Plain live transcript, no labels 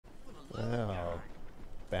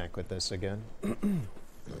back with this again.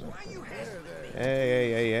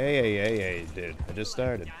 Hey, dude. I just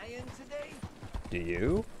started. Do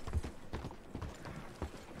you?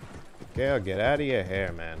 Okay, I'll get out of your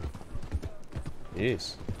hair, man.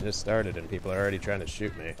 Jeez, just started and people are already trying to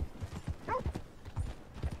shoot me.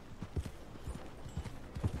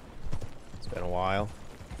 It's been a while.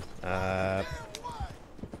 Gotta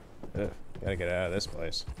get out of this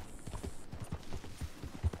place.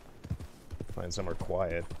 Find somewhere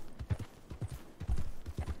quiet.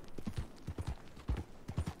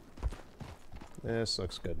 This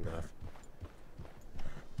looks good enough.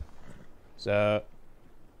 So,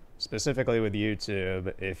 specifically with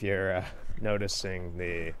YouTube, if you're noticing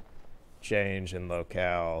the change in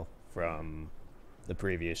locale from the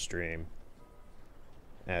previous stream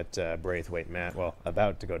at Braithwaite Manor, well,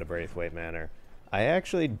 about to go to Braithwaite Manor, I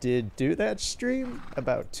actually did do that stream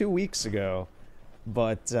about 2 weeks ago,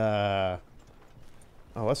 but, oh,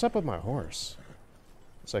 what's up with my horse?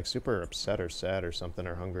 It's like super upset or sad or something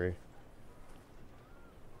or hungry.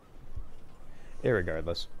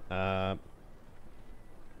 Irregardless, I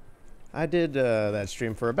did that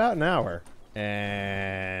stream for about an hour,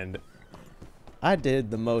 and I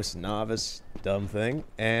did the most novice dumb thing,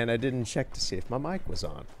 and I didn't check to see if my mic was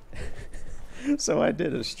on. So I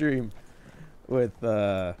did a stream with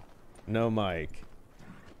no mic,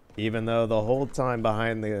 even though the whole time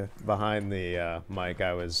behind the mic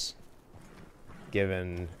I was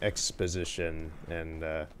given exposition and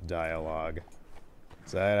dialogue.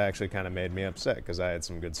 So that actually kind of made me upset because I had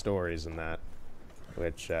some good stories in that,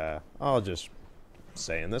 which I'll just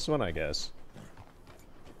say in this one, I guess.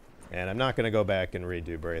 And I'm not going to go back and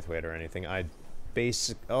redo Braithwaite or anything.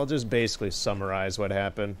 I'll just basically summarize what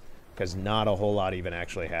happened, because not a whole lot even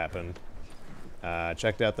actually happened.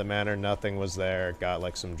 Checked out the manor, nothing was there. Got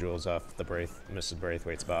like some jewels off the Mrs.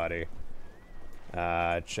 Braithwaite's body.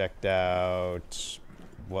 Checked out,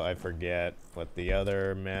 well, I forget what the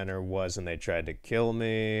other manor was, and they tried to kill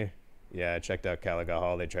me. Yeah, I checked out Caliga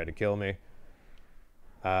Hall, they tried to kill me.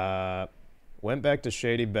 Went back to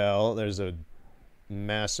Shady Belle. There's a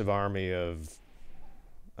massive army of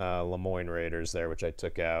Lemoyne Raiders there, which I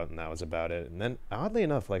took out, and that was about it. And then, oddly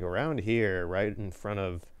enough, like around here, right in front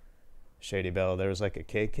of Shady Belle, there was like a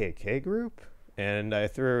KKK group, and I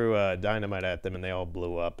threw dynamite at them, and they all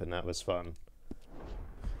blew up, and that was fun.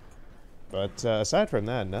 But aside from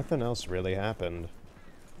that, nothing else really happened.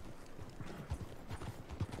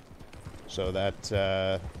 So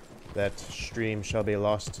that stream shall be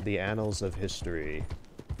lost to the annals of history.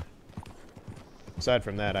 Aside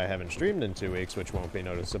from that, I haven't streamed in 2 weeks, which won't be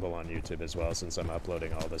noticeable on YouTube as well, since I'm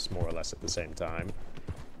uploading all this more or less at the same time.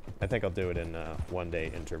 I think I'll do it in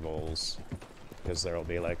one-day intervals, because there will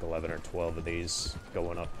be like 11 or 12 of these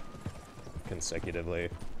going up consecutively.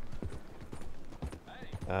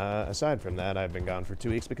 Aside from that, I've been gone for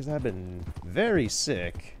 2 weeks because I've been very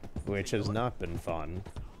sick, which has not been fun.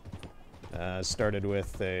 Started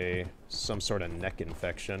with some sort of neck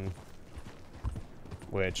infection,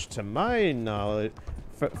 which, to my knowledge,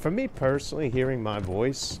 for me personally, hearing my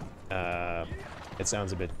voice, it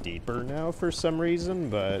sounds a bit deeper now for some reason,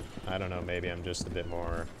 but I don't know, maybe I'm just a bit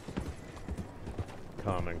more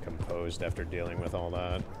calm and composed after dealing with all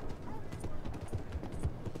that.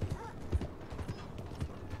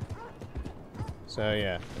 So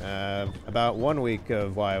yeah, about 1 week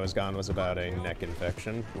of why I was gone was about a neck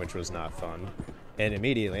infection, which was not fun. And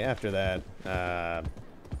immediately after that,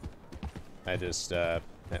 I just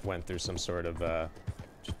went through some sort of,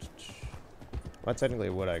 what technically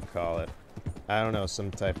would I call it? I don't know,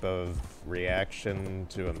 some type of reaction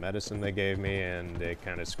to a medicine they gave me, and it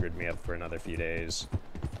kind of screwed me up for another few days.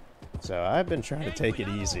 So I've been trying to take it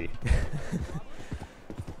easy.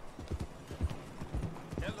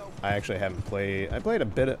 I actually haven't played. I played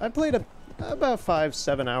about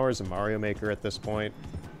 5-7 hours of Mario Maker at this point,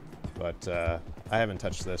 but I haven't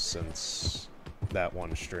touched this since that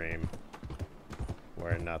one stream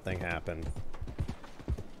where nothing happened.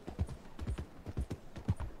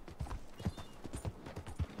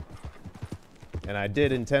 And I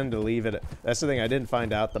did intend to leave it. That's the thing, I didn't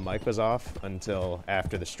find out the mic was off until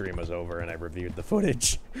after the stream was over and I reviewed the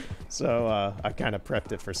footage. So I kind of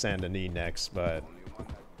prepped it for Saint Denis next, but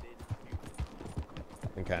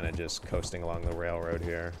I'm kind of just coasting along the railroad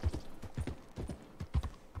here.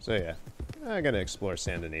 So yeah, I'm gonna explore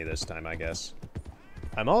Saint Denis this time, I guess.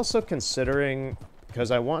 I'm also considering,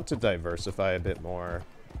 because I want to diversify a bit more,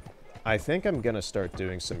 I think I'm gonna start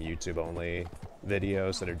doing some YouTube-only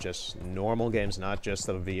videos that are just normal games, not just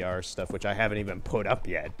the VR stuff, which I haven't even put up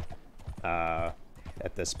yet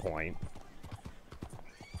at this point.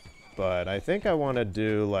 But I think I want to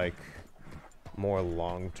do, like, more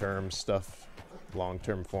long-term stuff,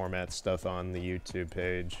 long-term format stuff on the YouTube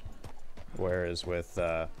page. Whereas with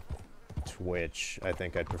Twitch, I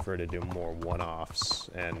think I'd prefer to do more one-offs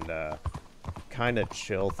and kind of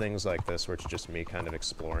chill things like this, where it's just me kind of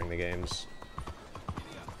exploring the games.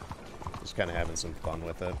 Just kind of having some fun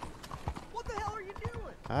with it. What the hell are you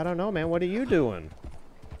doing? I don't know, man. What are you doing?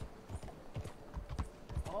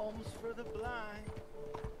 Alms for the blind.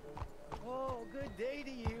 Oh, good day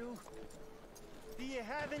to you. Do you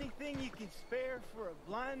have anything you can spare for a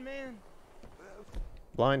blind man?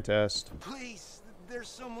 Blind test. Please, there's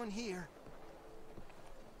someone here.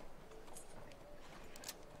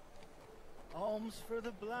 Alms for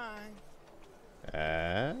the blind.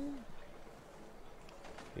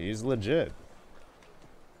 He's legit.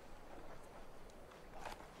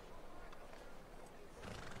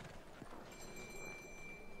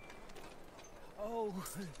 Oh,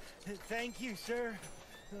 thank you, sir.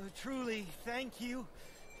 Truly, thank you.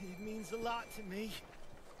 It means a lot to me.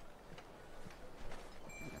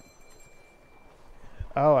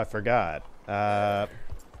 Oh, I forgot.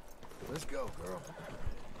 Let's go, girl.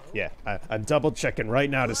 Yeah, I'm double checking right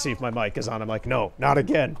now to see if my mic is on. I'm like, no, not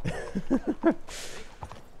again.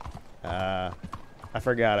 I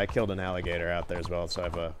forgot I killed an alligator out there as well, so I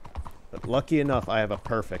have a... But lucky enough, I have a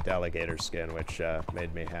perfect alligator skin, which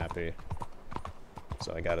made me happy.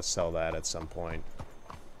 So I gotta sell that at some point.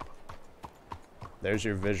 There's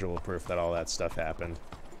your visual proof that all that stuff happened.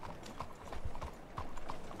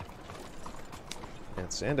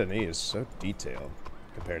 And Saint Denis is so detailed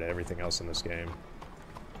compared to everything else in this game.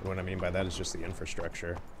 And what I mean by that is just the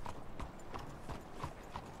infrastructure.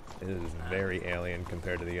 It is very alien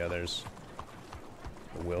compared to the others.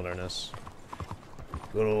 The wilderness.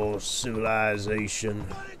 Good old civilization.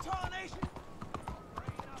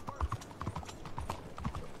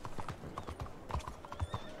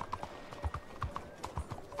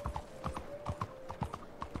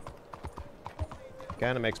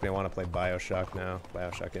 Kinda makes me want to play BioShock now.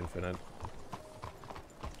 BioShock Infinite.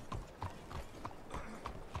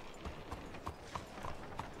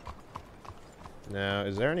 Now,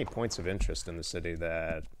 is there any points of interest in the city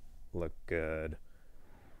that look good?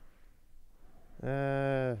 Is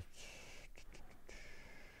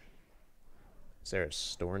there a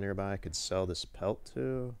store nearby I could sell this pelt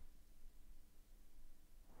to?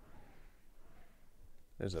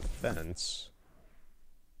 There's a fence.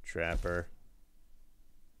 Trapper.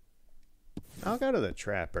 I'll go to the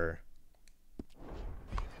trapper.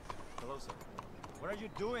 Hello, sir. What are you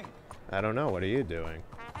doing? I don't know. What are you doing?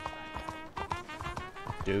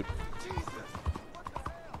 Dude. Jesus.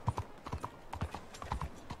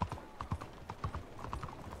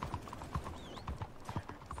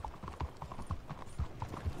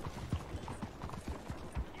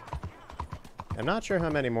 I'm not sure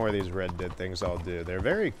how many more of these Red Dead things I'll do. They're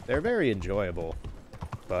very enjoyable.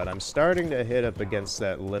 But I'm starting to hit up against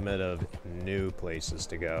that limit of new places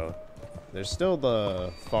to go. There's still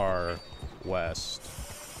the far west.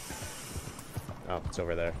 Oh, it's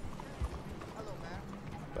over there.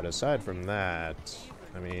 But aside from that,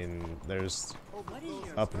 I mean, there's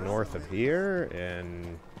up north of here,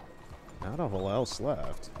 and not a whole else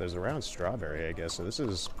left. There's around Strawberry, I guess, so this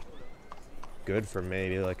is good for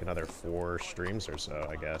maybe like another 4 streams or so,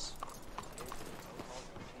 I guess.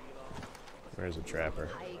 Where's a trapper?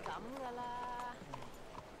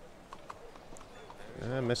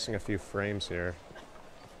 I'm missing a few frames here.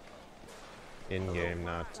 In-game,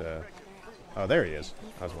 not, Oh, there he is.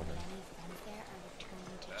 I was wondering.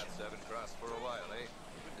 That's 7 Cross for a while, eh?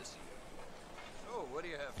 Good to see you. Oh, what do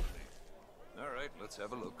you have for me? All right, let's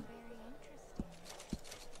have a look.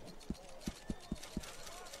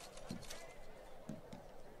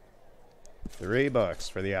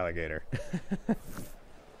 $3 for the alligator.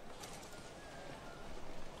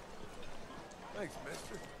 Thanks,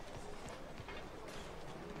 mister.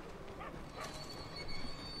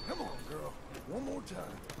 Come on, girl. One more time.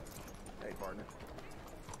 Hey, partner.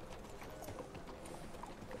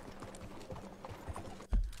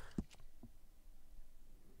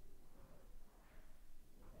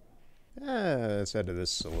 Let's head to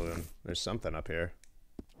this saloon. There's something up here.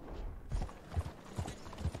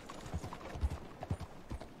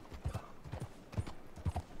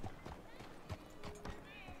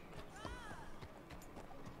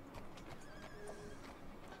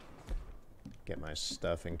 Get my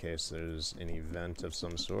stuff in case there's an event of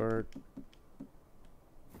some sort.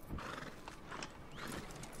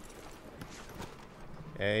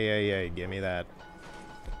 Hey, give me that.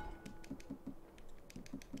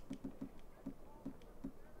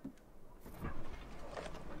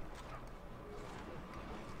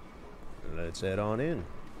 Let's head on in.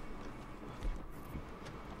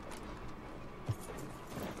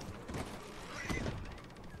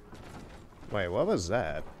 Wait, what was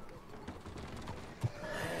that?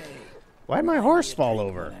 Why'd my horse fall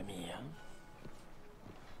over?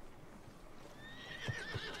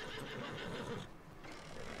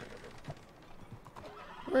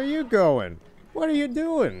 Where are you going? What are you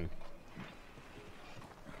doing?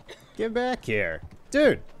 Get back here.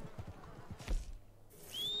 Dude!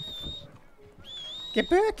 Get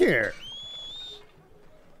back here!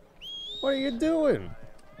 What are you doing?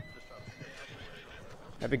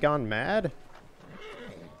 Have you gone mad?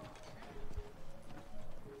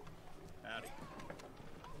 Howdy.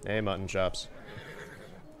 Hey, mutton chops.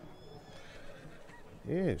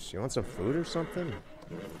 Yes, you want some food or something?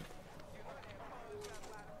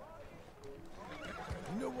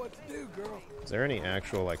 You know what to do, girl. Is there any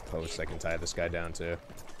actual, like, posts I can tie this guy down to?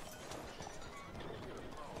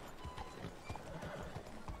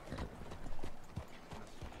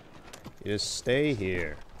 You just stay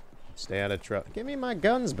here. Stay out of trouble. Give me my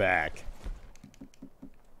guns back.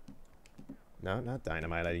 No, not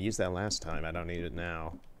dynamite. I used that last time. I don't need it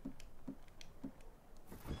now.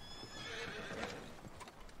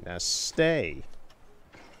 Now stay.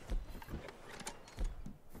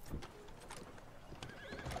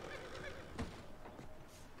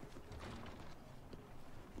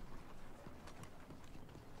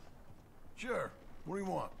 Sure. What do you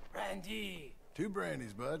want? Brandy. 2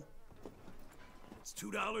 brandies, bud. It's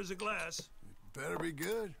 $2 a glass. Better be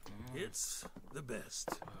good. It's the best.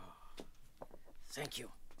 Thank you.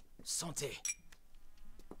 Santé.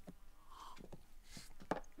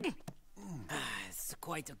 It's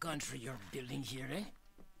quite a country you're building here, eh?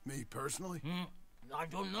 Me personally? I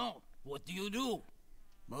don't know. What do you do?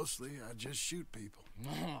 Mostly, I just shoot people.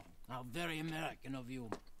 How very American of you.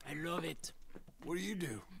 I love it. What do you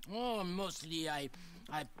do? Oh, mostly I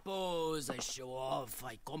pose, I show off,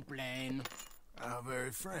 I complain. How very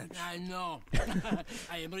French. I know.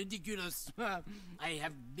 I am ridiculous. I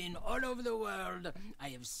have been all over the world. I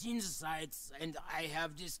have seen the sights, and I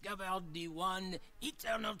have discovered the one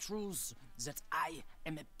eternal truth that I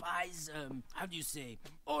am a pies. How do you say?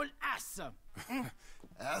 All ass.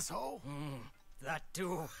 Asshole? That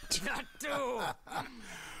too. That too.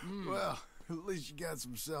 Well, at least you got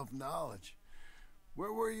some self-knowledge.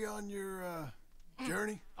 Where were you on your,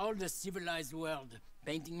 journey? All the civilized world.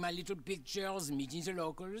 Painting my little pictures, meeting the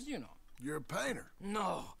locals, you know. You're a painter.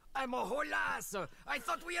 No, I'm a whole ass. I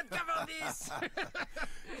thought we had covered this.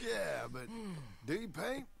 Yeah, but do you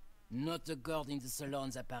paint? Not according to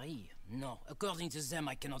salons at Paris. No, according to them,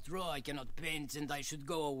 I cannot draw, I cannot paint, and I should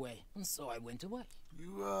go away. And so I went away.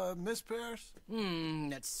 You, miss Paris?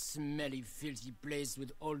 That smelly, filthy place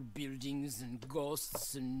with old buildings and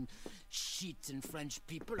ghosts and shit and French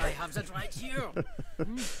people. I have that right here.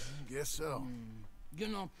 Guess so. You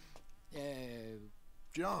know,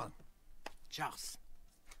 John. Charles.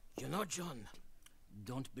 You know, John,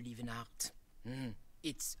 don't believe in art.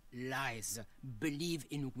 It's lies. Believe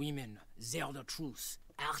in women. They're the truth.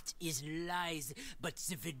 Art is lies, but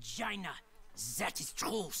the vagina, that is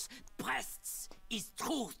truth. Breasts is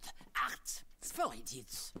truth. Art, it's for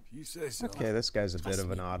idiots. You say so. Okay, this guy's a bit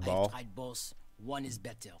of an I've oddball. tried both. One is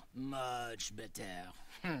better. Much better.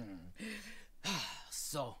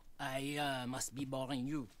 So, I must be boring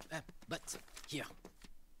you. But, here.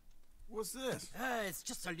 What's this? It's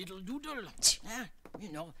just a little doodle.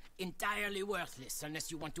 You know, entirely worthless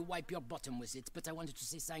unless you want to wipe your bottom with it. But I wanted to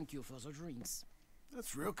say thank you for the drinks.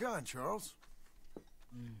 That's real kind, Charles.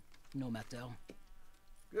 No matter.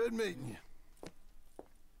 Good meeting you.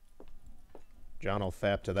 John will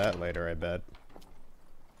fap to that later, I bet.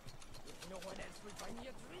 No one else will find me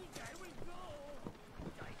a drink. I will go.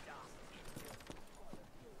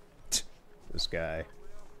 This guy.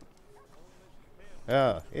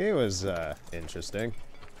 Oh, he was, interesting.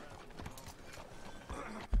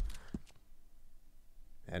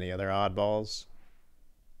 Any other oddballs?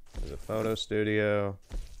 There's a photo studio.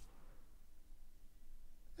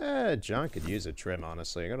 John could use a trim,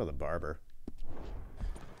 honestly. Go to the barber.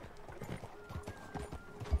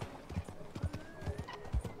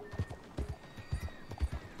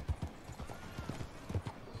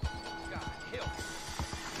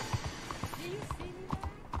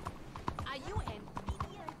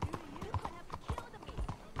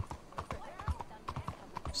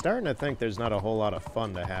 Starting to think there's not a whole lot of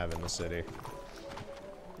fun to have in the city.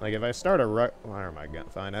 Like, if I start a why are my gun?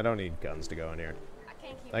 Fine, I don't need guns to go in here.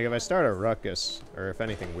 Like, if I start a ruckus, or if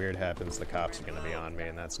anything weird happens, the cops are gonna be on me,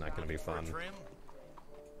 and that's not gonna be fun.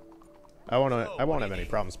 I won't have any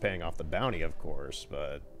problems paying off the bounty, of course,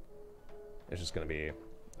 but it's just gonna be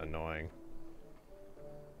annoying.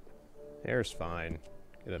 Hair's fine.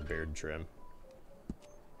 Get a beard trim.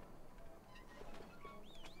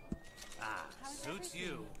 Ah, suits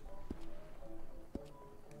you.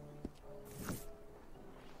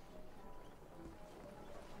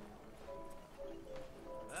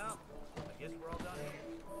 Well, I guess we're all done here.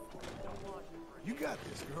 You got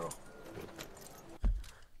this, girl.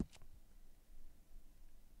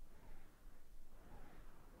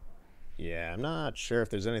 Yeah, I'm not sure if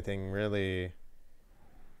there's anything really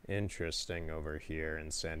interesting over here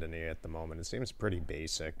in Saint Denis at the moment. It seems pretty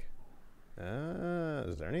basic.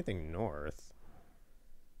 Is there anything north?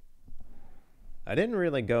 I didn't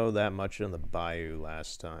really go that much in the bayou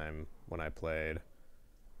last time when I played.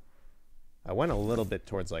 I went a little bit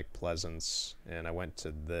towards like Pleasance, and I went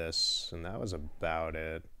to this, and that was about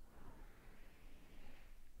it.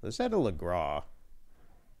 Let's head to LeGras.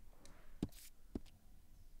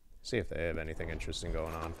 See if they have anything interesting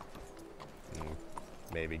going on.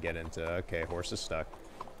 Maybe get into, okay, horse is stuck.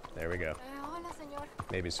 There we go. Hola, señor.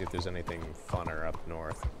 Maybe see if there's anything funner up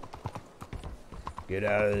north. Get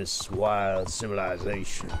out of this wild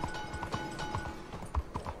civilization.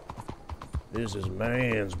 This is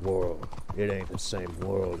man's world. It ain't the same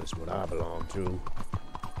world as what I belong to.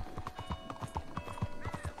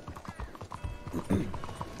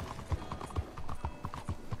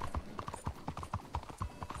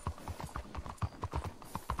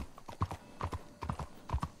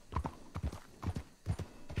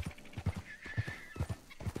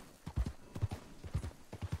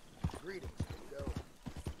 Greetings, Joe.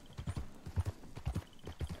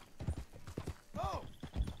 Oh,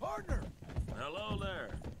 partner. Hello there.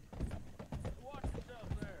 Watch yourself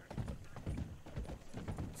there.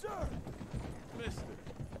 Sir. Mister.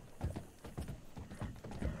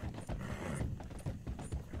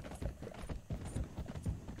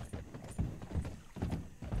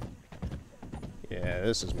 Yeah,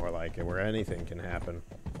 this is more like it, where anything can happen.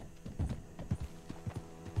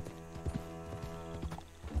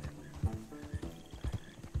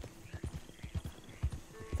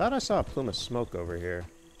 Thought I saw a plume of smoke over here.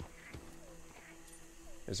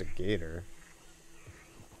 There's a gator.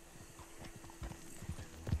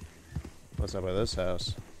 What's up with this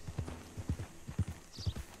house?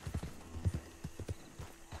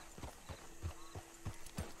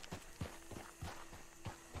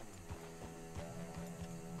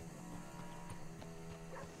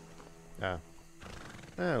 Ah.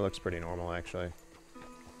 It looks pretty normal, actually.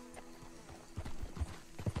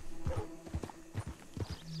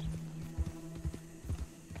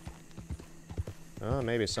 Oh,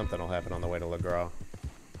 maybe something will happen on the way to LeGras.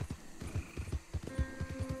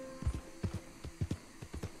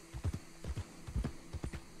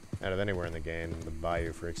 Out of anywhere in the game, the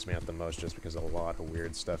bayou freaks me out the most just because a lot of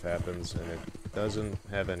weird stuff happens, and it doesn't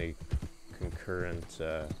have any concurrent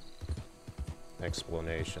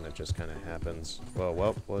explanation. It just kind of happens. Whoa,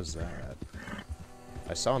 what was that?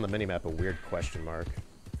 I saw on the minimap a weird question mark.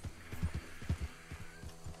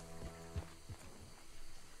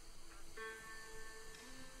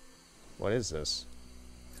 What is this?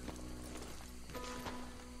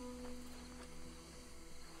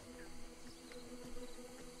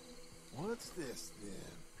 What's this, then?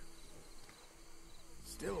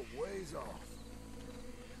 Still a ways off.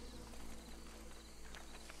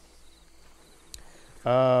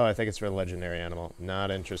 Oh, I think it's for a legendary animal.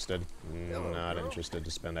 Not interested. Hello, Not girl. interested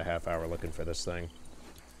to spend a half hour looking for this thing.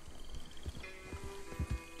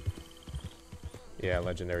 Yeah,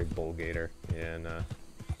 legendary bull gator. Yeah, nah.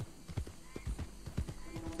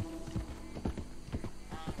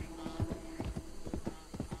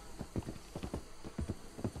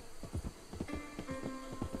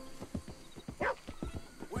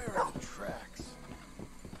 Where are the tracks?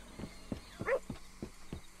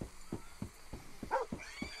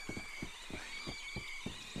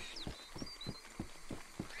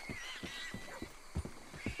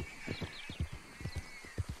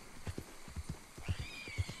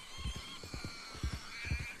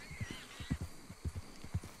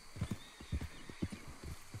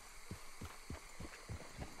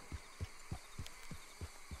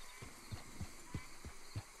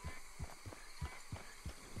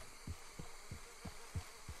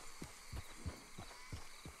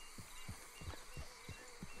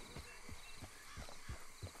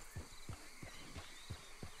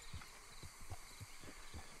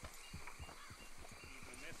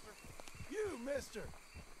 You, mister!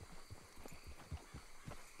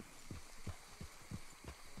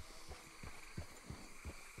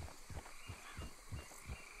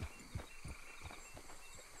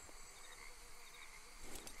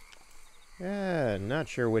 Yeah, not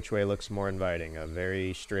sure which way looks more inviting. A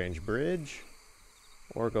very strange bridge,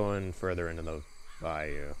 or going further into the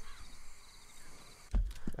bayou.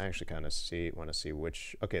 I actually kind of want to see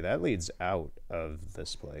which... Okay, that leads out of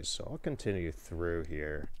this place, so I'll continue through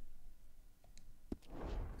here.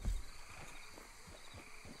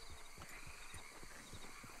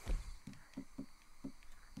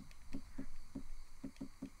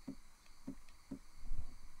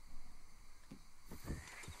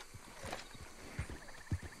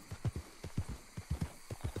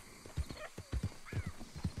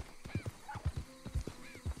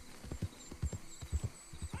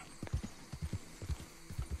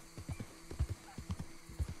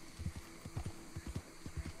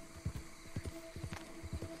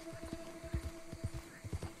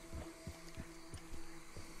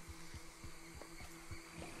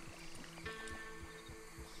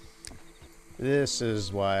 This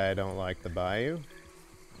is why I don't like the bayou.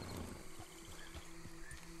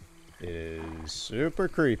 It is super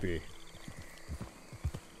creepy.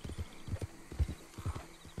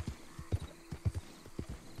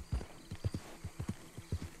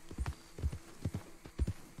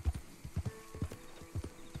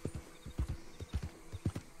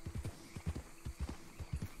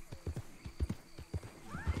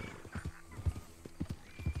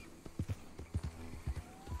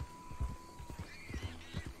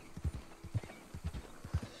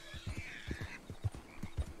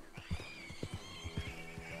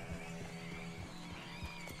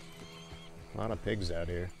 A lot of pigs out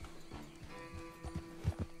here.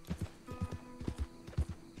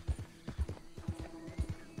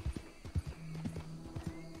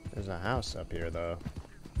 There's a house up here, though.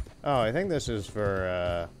 Oh, I think this is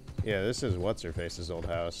for, yeah, this is What's-Her-Face's old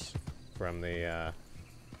house from the,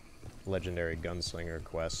 legendary gunslinger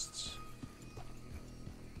quests.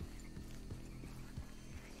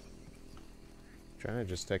 Trying to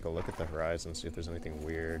just take a look at the horizon, see if there's anything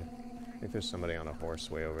weird. I think there's somebody on a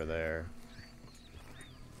horse way over there.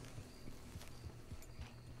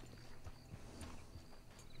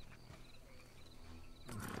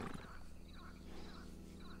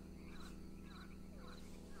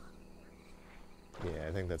 Yeah,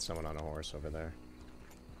 I think that's someone on a horse over there.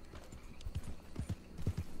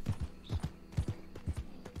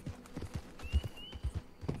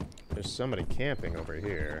 There's somebody camping over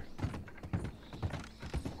here.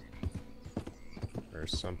 Or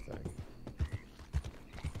something.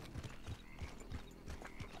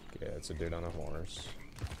 Yeah, it's a dude on a horse.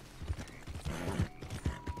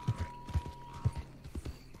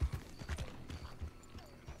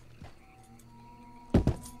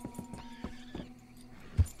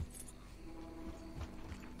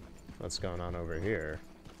 What's going on over here?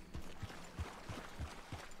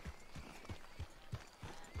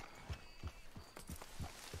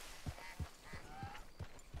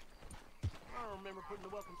 I don't remember putting the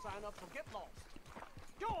welcome sign up, so get lost.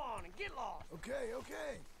 Go on and get lost. Okay,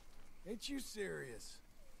 okay. Ain't you serious?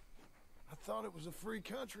 I thought it was a free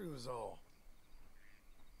country was all.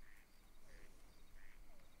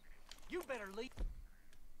 You better leave,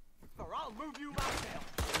 or I'll move you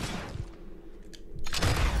myself.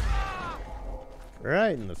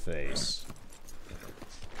 Right in the face.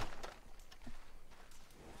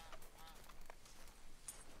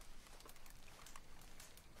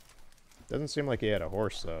 Doesn't seem like he had a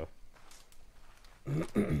horse, though.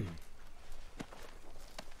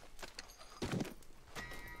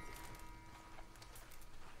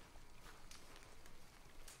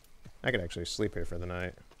 I could actually sleep here for the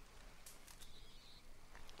night.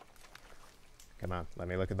 Come on, let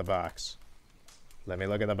me look at the box. Let me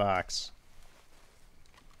look at the box.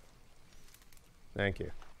 Thank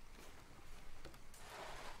you.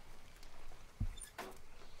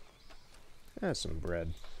 That's some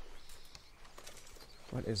bread.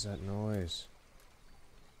 What is that noise?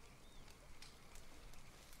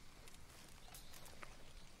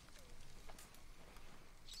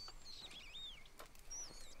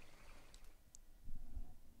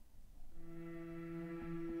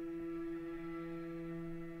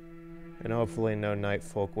 And hopefully no night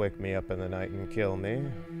folk wake me up in the night and kill me.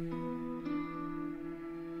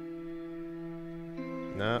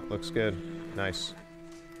 No, looks good. Nice.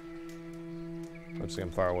 Looks like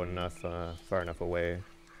I'm far enough away.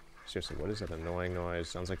 Seriously, what is that annoying noise?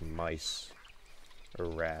 Sounds like mice. Or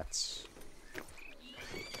rats.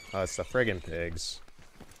 Oh, it's the friggin' pigs.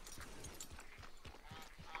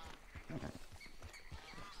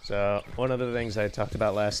 So, one of the things I talked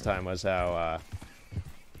about last time was how,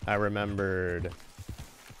 I remembered...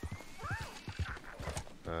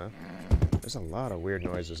 there's a lot of weird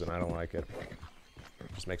noises and I don't like it.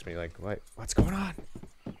 It just makes me like, what's going on?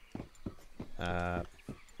 I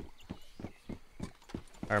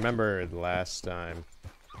remember the last time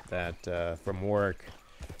that, from work,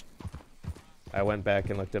 I went back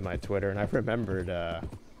and looked at my Twitter, and I remembered that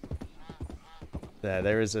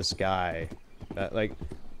there was this guy, like,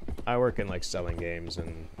 I work in like selling games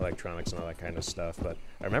and electronics and all that kind of stuff, but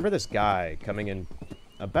I remember this guy coming in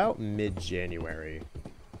about mid-January,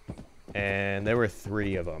 and there were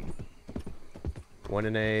 3 of them. One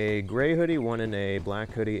in a gray hoodie, one in a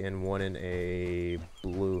black hoodie, and one in a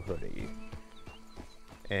blue hoodie.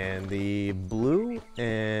 And the blue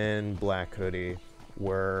and black hoodie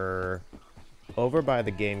were over by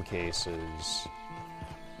the game cases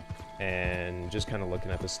and just kind of looking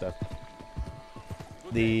at the stuff.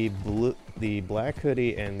 The black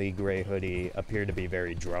hoodie and the gray hoodie appeared to be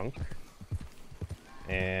very drunk.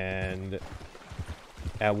 And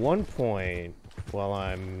at one point, while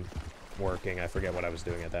I'm working, I forget what I was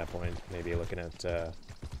doing at that point, maybe looking at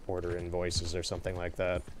order invoices or something like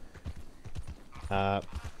that.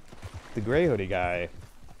 The gray hoodie guy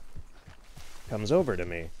comes over to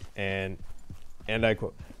me, and I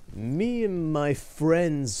quote, "Me and my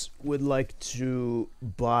friends would like to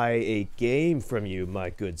buy a game from you, my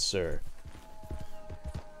good sir."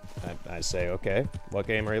 I say, okay, what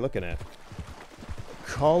game are you looking at?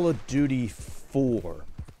 Call of Duty 4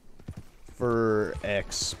 for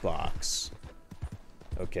Xbox.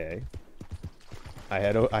 Okay.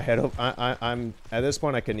 I'm at this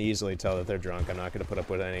point I can easily tell that they're drunk. I'm not going to put up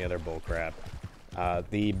with any other bullcrap.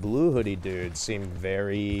 The blue hoodie dude seemed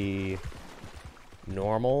very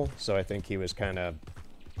normal, so I think he was kind of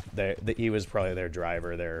he was probably their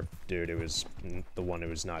driver, their dude who was the one who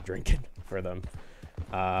was not drinking for them.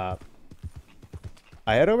 I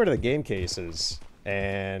head over to the game cases,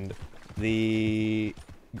 and the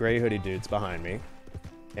gray hoodie dude's behind me.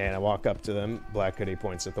 And I walk up to them. Black hoodie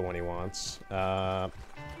points at the one he wants. I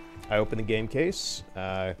open the game case.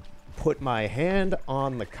 Put my hand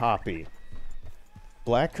on the copy.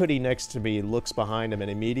 Black hoodie next to me looks behind him and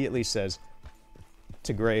immediately says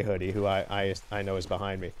to gray hoodie, who I know is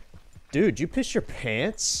behind me, "Dude, you piss your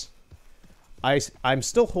pants?" I'm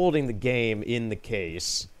still holding the game in the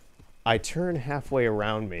case. I turn halfway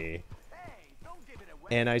around me,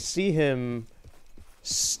 and I see him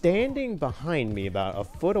standing behind me about a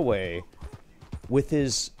foot away with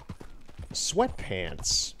his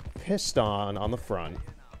sweatpants pissed on the front,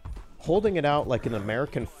 holding it out like an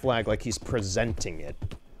American flag, like he's presenting it.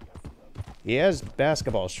 He has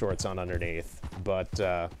basketball shorts on underneath, but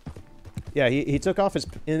yeah, he took off his...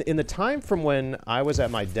 In the time from when I was at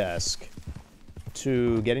my desk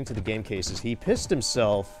to getting to the game cases, he pissed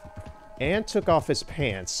himself and took off his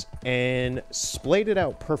pants and splayed it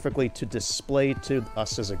out perfectly to display to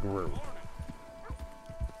us as a group.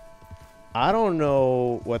 I don't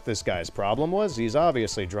know what this guy's problem was. He's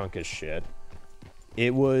obviously drunk as shit.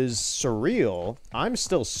 It was surreal. I'm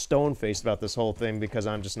still stone-faced about this whole thing because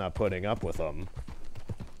I'm just not putting up with him.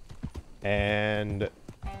 And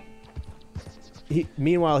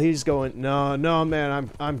meanwhile, he's going, no,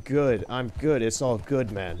 man, I'm good. I'm good. It's all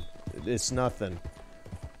good, man. It's nothing.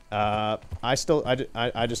 I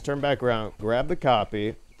just turn back around, grab the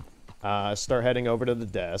copy, start heading over to the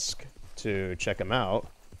desk to check him out.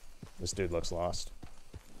 This dude looks lost.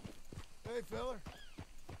 Hey, feller.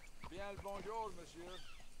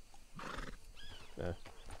 Yeah.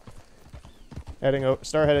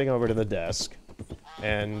 Start heading over to the desk,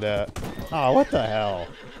 and oh, what the hell?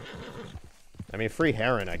 I mean, free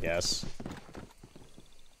heroin, I guess.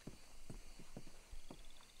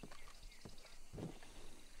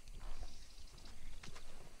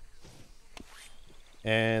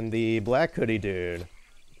 And the black hoodie dude,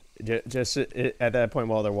 just at that point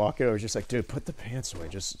while they're walking over, just like, dude, put the pants away.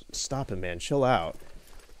 Just stop it, man. Chill out.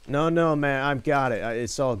 No, man, I've got it.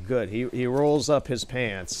 It's all good. He rolls up his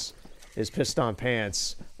pants, his pissed-on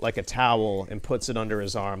pants, like a towel and puts it under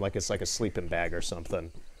his arm like it's like a sleeping bag or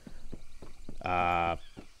something.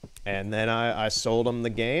 And then I sold him the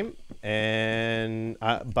game, and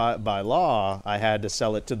by law, I had to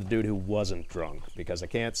sell it to the dude who wasn't drunk, because I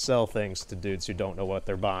can't sell things to dudes who don't know what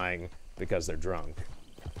they're buying because they're drunk.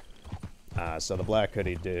 So the black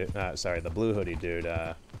hoodie dude, the blue hoodie dude,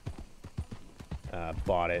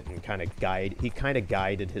 bought it and kind of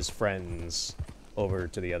guided his friends over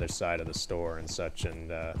to the other side of the store and such,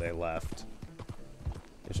 and they left.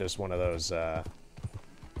 It's just one of those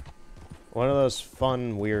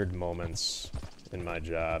fun, weird moments in my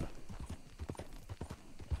job.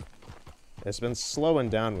 It's been slowing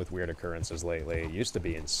down with weird occurrences lately. It used to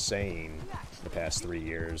be insane the past 3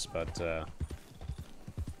 years, but,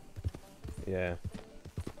 yeah.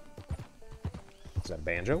 Is that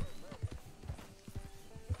Banjo?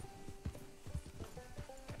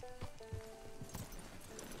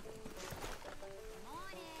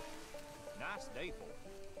 Nice day, boy.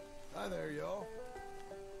 Hi there, y'all.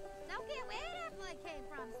 Don't get where that blood came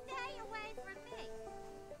from. Stay away from me.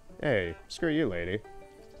 Hey, screw you, lady.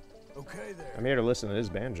 Okay there. I'm here to listen to this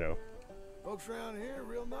banjo. Folks around here are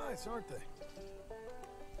real nice, aren't they?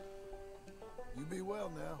 You be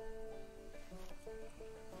well now.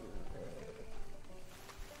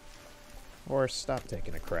 Horse, stop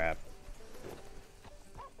taking a crap.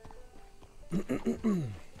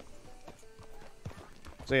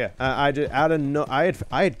 So yeah, I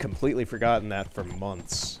had completely forgotten that for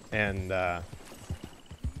months, and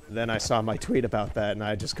then I saw my tweet about that, and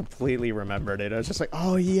I just completely remembered it. I was just like,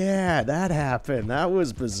 oh yeah, that happened. That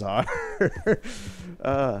was bizarre.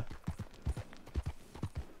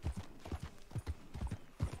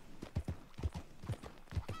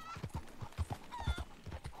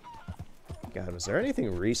 God, was there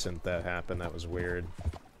anything recent that happened that was weird?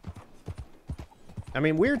 I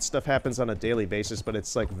mean, weird stuff happens on a daily basis, but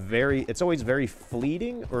it's like it's always very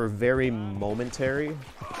fleeting or very momentary.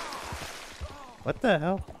 What the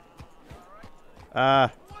hell? I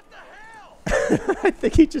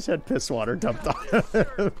think he just had piss water dumped on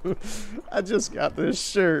him. I just got this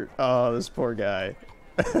shirt. Oh, this poor guy.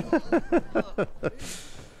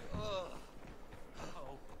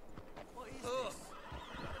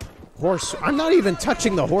 Horse. I'm not even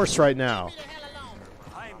touching the horse right now.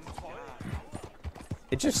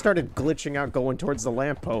 It just started glitching out going towards the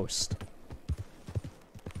lamppost.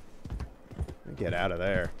 Get out of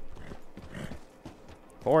there.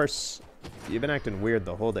 Horse, you've been acting weird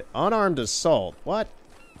the whole day. Unarmed assault. What?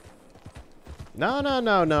 No, no,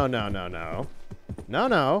 no, no, no, no, no. No,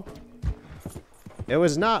 no. It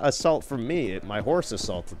was not assault from me. My horse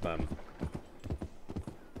assaulted them.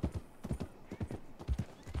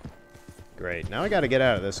 Great. Now I gotta get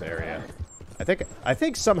out of this area. I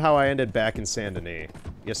think somehow I ended back in Saint Denis.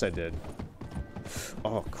 Yes, I did.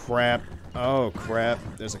 Oh, crap. Oh, crap.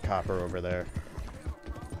 There's a copper over there.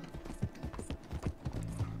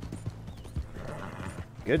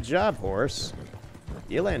 Good job, horse.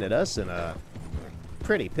 You landed us in a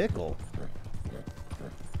pretty pickle.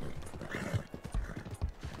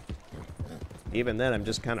 Even then, I'm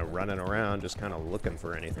just kind of running around, just kind of looking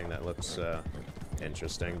for anything that looks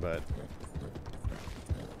interesting, but...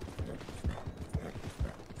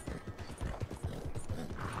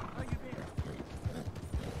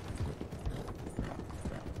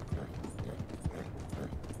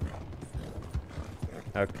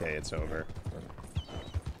 Okay, it's over.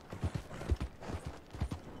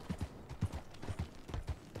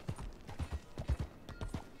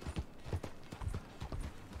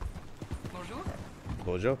 Bonjour.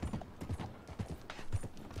 Bonjour.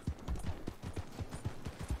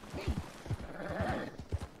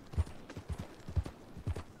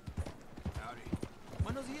 Howdy.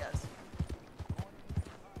 Buenos dias.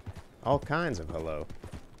 All kinds of hello.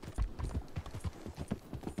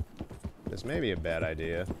 This may be a bad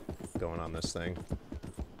idea, going on this thing.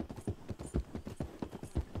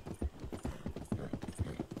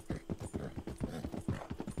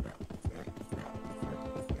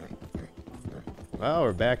 Well,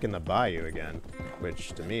 we're back in the bayou again,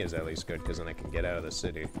 which to me is at least good, because then I can get out of the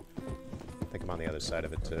city. I think I'm on the other side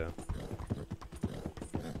of it, too.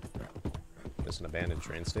 There's an abandoned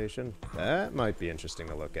train station. That might be interesting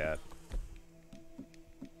to look at.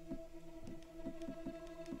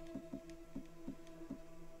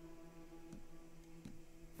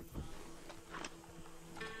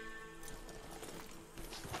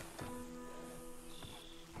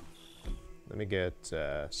 Let me get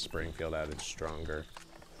Springfield added stronger.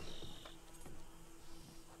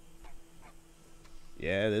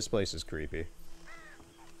 Yeah, this place is creepy.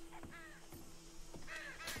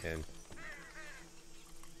 And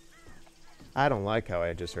I don't like how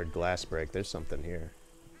I just heard glass break. There's something here.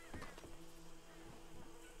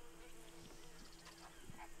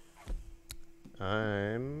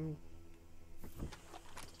 I'm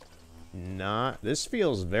not... This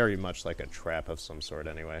feels very much like a trap of some sort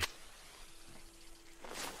anyway.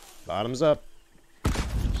 Bottoms up.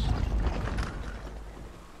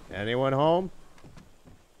 Anyone home?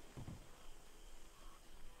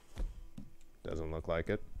 Doesn't look like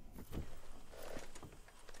it.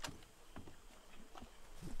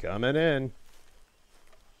 Coming in.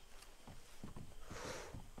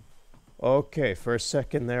 Okay, for a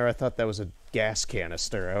second there, I thought that was a gas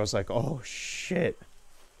canister. I was like, oh shit.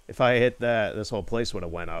 If I hit that, this whole place would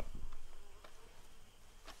have went up.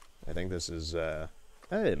 I think this is,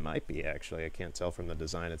 it might be, actually. I can't tell from the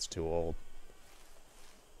design. It's too old.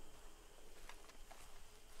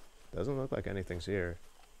 Doesn't look like anything's here.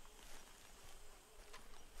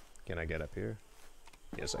 Can I get up here?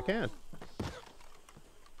 Yes, I can.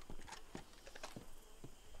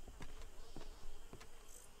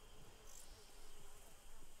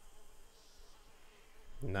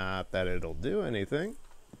 Not that it'll do anything.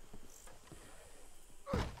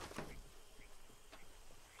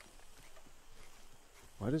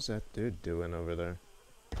 What is that dude doing over there?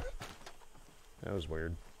 That was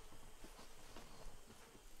weird.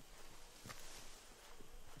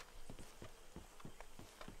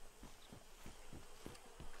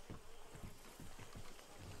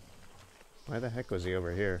 Why the heck was he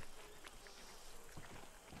over here?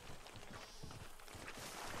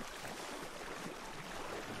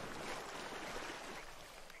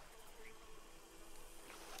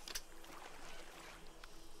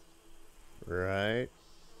 Right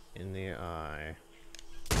in the eye.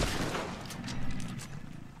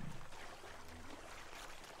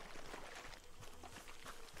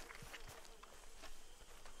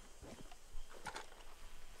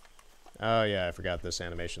 Oh yeah, I forgot this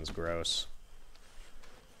animation's gross.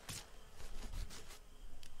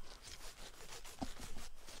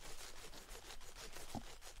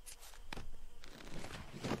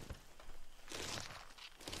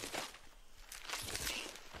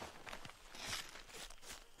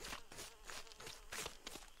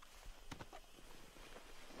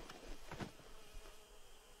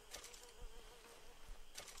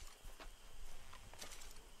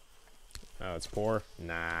 Oh, it's poor?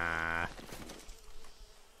 Nah.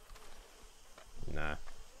 Nah.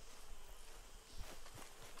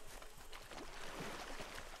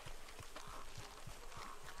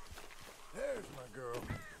 There's my girl.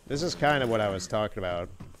 This is kind of what I was talking about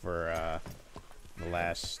for the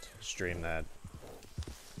last stream that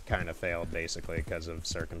kind of failed, basically, because of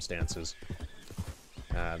circumstances.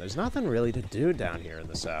 There's nothing really to do down here in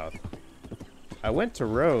the south. I went to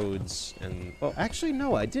Rhodes, and... Well, actually,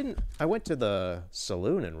 no, I didn't. I went to the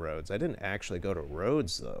saloon in Rhodes. I didn't actually go to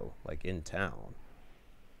Rhodes, though, like, in town.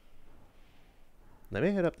 Let me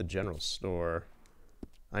hit up the general store.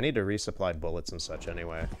 I need to resupply bullets and such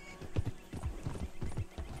anyway.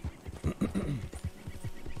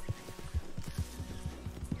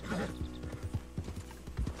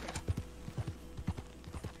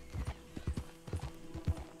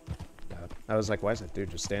 I was like, why is that dude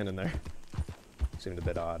just standing there? Seemed a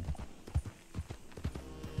bit odd.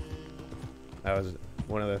 That was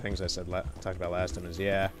one of the things I said talked about last time is,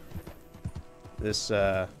 yeah, this,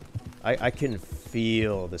 I can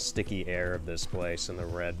feel the sticky air of this place and the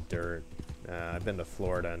red dirt. I've been to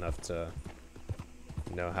Florida enough to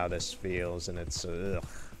know how this feels, and it's, ugh.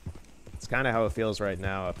 It's kind of how it feels right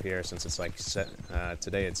now up here, since it's like,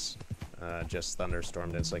 today it's just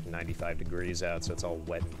thunderstormed, it's like 95 degrees out, so it's all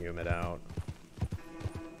wet and humid out.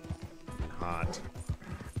 And hot.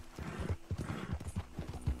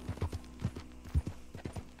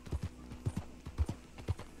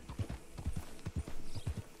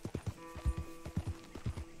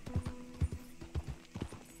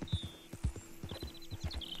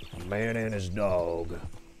 Man and his dog.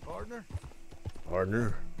 Partner?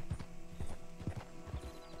 Partner?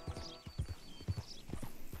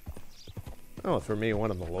 Oh, for me,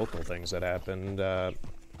 one of the local things that happened, the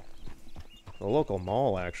local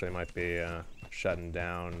mall actually might be shutting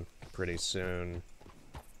down pretty soon,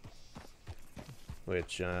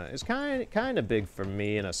 which is kind of big for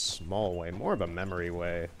me in a small way, more of a memory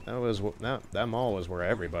way. That mall was where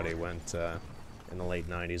everybody went in the late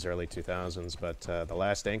 90s, early 2000s, but the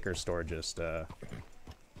last Anchor store just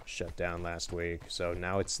shut down last week, so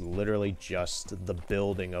now it's literally just the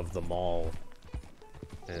building of the mall.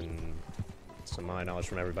 And to my knowledge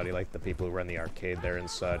from everybody, like the people who run the arcade there and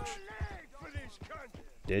such.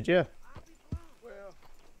 Did you? Well,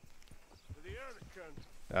 for the other country.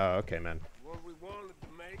 Oh, okay, man. What we wanted to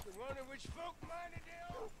make, and wonder which folk minded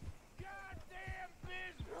their own goddamn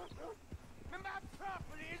business. And my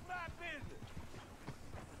property is my business.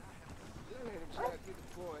 That ain't exactly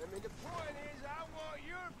the point. I mean, the point is, I want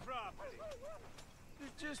your property.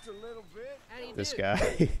 Just a little bit. This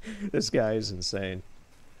guy, this guy is insane.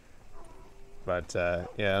 But,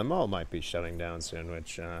 yeah, the mall might be shutting down soon,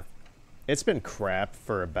 which, it's been crap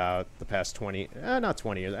for about the past 20, not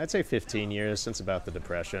 20 years, I'd say 15 years since about the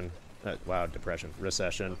Depression. Wow, Depression,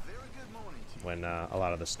 Recession. When, a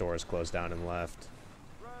lot of the stores closed down and left.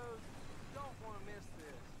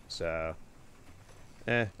 So,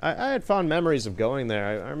 I had fond memories of going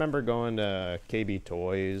there. I remember going to KB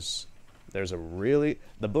Toys. There's a really,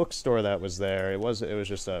 the bookstore that was there, it was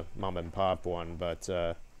just a mom and pop one, but,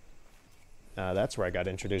 that's where I got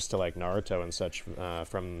introduced to, like, Naruto and such,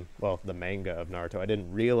 from, well, the manga of Naruto. I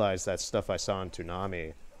didn't realize that stuff I saw in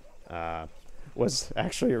Toonami was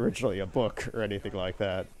actually originally a book or anything like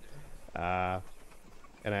that. And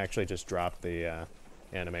I actually just dropped the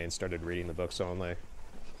anime and started reading the books only.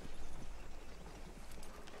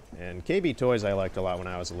 And KB Toys I liked a lot when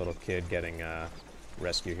I was a little kid, getting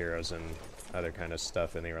Rescue Heroes and other kind of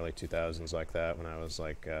stuff in the early 2000s like that when I was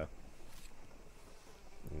like in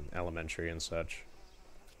elementary and such.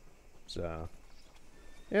 So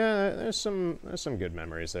yeah, there's some good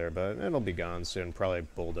memories there, but it'll be gone soon. Probably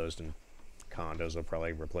bulldozed and condos will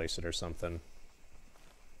probably replace it or something.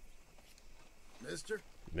 Mister?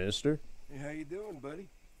 Mister? Hey, how you doing, buddy?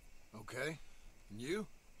 Okay. And you?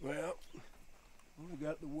 Well, I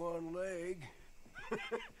got the one leg.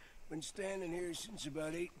 Been standing here since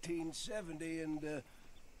about 1870 and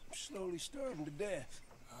slowly starving to death.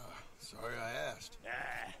 Sorry I asked.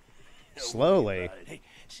 Slowly? Hey,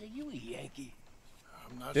 say you a Yankee?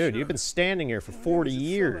 I'm not Dude, sure. you've been standing here for 40 There was a fella I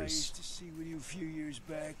years. used to see with you a few years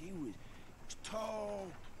back. He was tall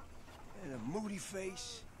and a moody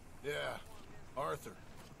face. Yeah, Arthur.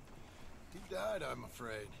 He died, I'm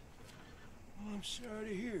afraid. Well, I'm sorry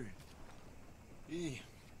to hear it.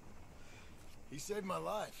 He saved my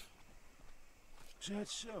life. Is that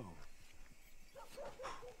so?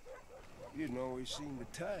 You didn't always seem the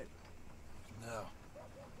type. No.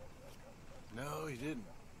 No, he didn't.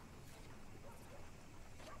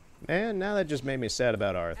 Man, now that just made me sad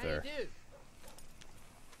about Arthur. Hey, dude.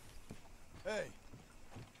 Hey.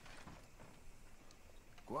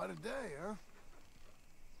 Quite a day, huh?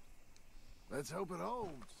 Let's hope it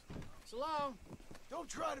holds. So long. Don't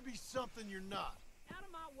try to be something you're not. Out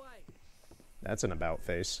of my way. That's an about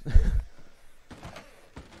face.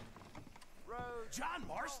 John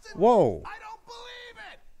Marston? Whoa! I don't believe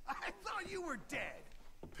it! I thought you were dead.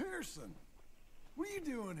 Pearson, what are you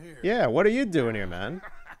doing here? Yeah, what are you doing here, man?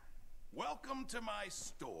 Welcome to my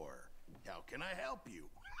store. How can I help you?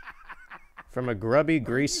 From a grubby,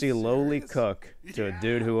 greasy, lowly serious? cook to a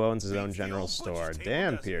dude who owns his own Beats the general old store. butcher's table,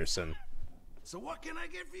 Damn, doesn't it? Pearson. So what can I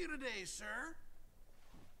get for you today, sir?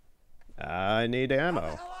 I need How ammo.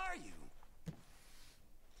 the hell are you?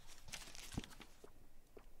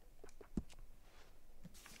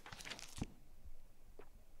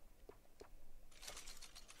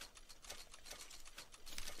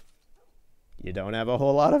 You don't have a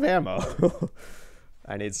whole lot of ammo.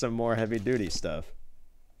 I need some more heavy-duty stuff.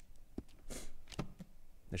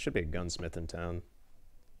 There should be a gunsmith in town.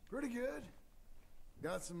 Pretty good.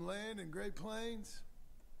 Got some land in Great Plains.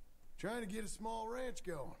 Trying to get a small ranch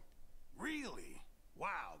going. Really?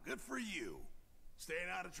 Wow, good for you. Staying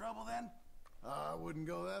out of trouble then? I wouldn't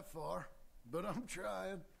go that far, but I'm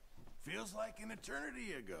trying. Feels like an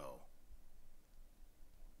eternity ago.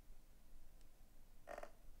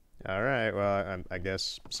 All right, well, I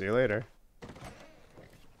guess see you later. Good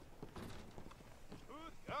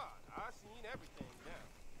God, I seen everything now.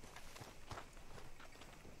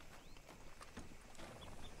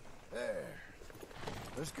 There.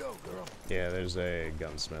 Let's go, girl. Yeah, there's a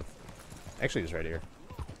gunsmith. Actually, he's right here.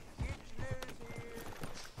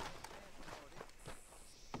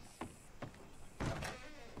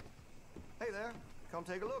 Hey there, come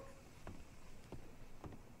take a look.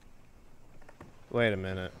 Wait a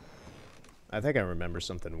minute. I think I remember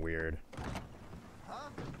something weird. Huh?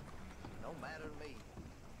 No matter to me.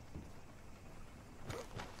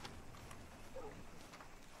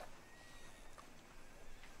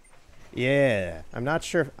 Yeah, I'm not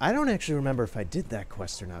sure. I don't actually remember if I did that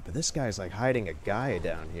quest or not, but this guy's like hiding a guy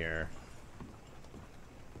down here.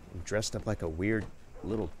 Dressed up like a weird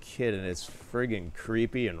little kid, and it's friggin'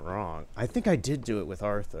 creepy and wrong. I think I did do it with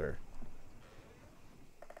Arthur.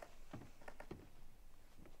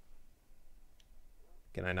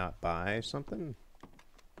 Can I not buy something?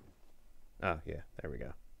 Oh, yeah, there we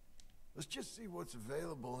go. Let's just see what's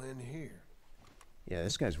available in here. Yeah,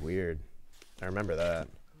 this guy's weird. I remember that.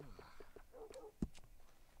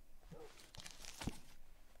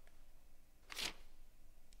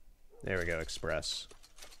 There we go, Express.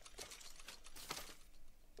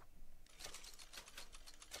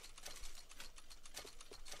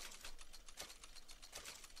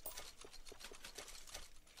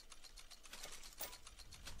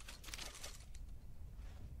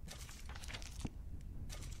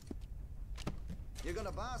 You're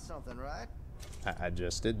gonna buy something, right? I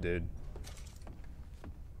just did, dude.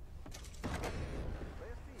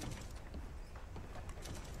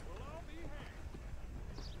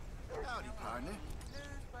 Howdy, partner.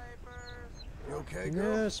 You okay,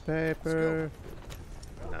 girl? Newspaper.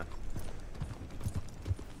 Nah.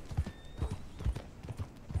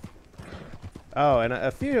 Oh, and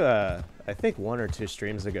a few, I think 1 or 2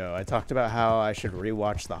 streams ago, I talked about how I should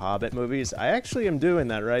rewatch the Hobbit movies. I actually am doing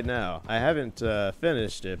that right now. I haven't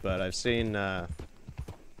finished it, but I've seen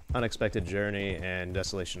Unexpected Journey and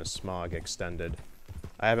Desolation of Smaug extended.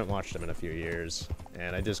 I haven't watched them in a few years,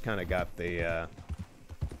 and I just kind of got the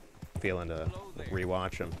feeling to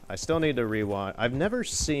rewatch them. I still need to rewatch. I've never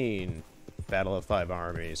seen Battle of Five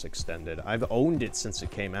Armies Extended. I've owned it since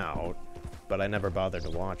it came out, but I never bothered to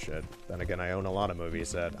watch it. Then again, I own a lot of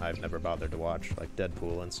movies that I've never bothered to watch, like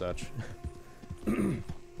Deadpool and such.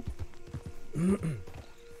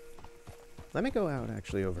 Let me go out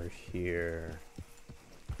actually over here.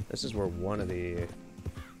 This is where one of the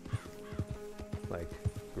like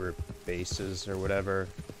group bases or whatever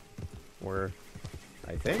were,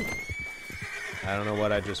 I think. I don't know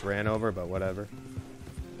what I just ran over, but whatever.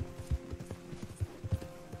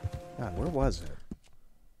 God, where was it?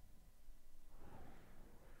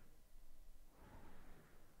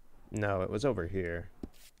 No, it was over here.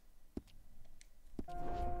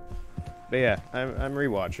 But yeah, I'm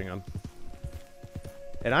rewatching them.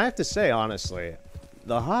 And I have to say, honestly,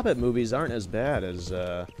 the Hobbit movies aren't as bad as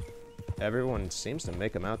everyone seems to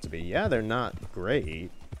make them out to be. Yeah, they're not great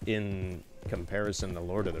in comparison to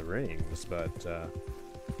Lord of the Rings, but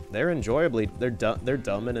they're they're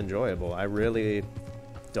dumb and enjoyable. I really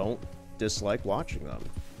don't dislike watching them.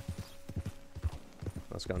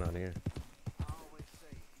 What's going on here?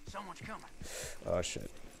 Someone's coming. Oh shit.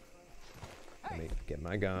 Let me get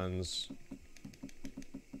my guns.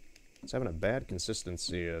 It's having a bad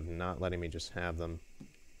consistency of not letting me just have them.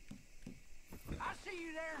 I see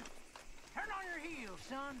you there. Turn on your heels,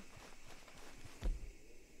 son.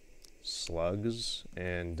 Slugs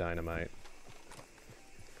and dynamite.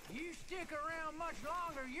 You stick around much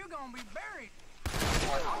longer, you're gonna be buried.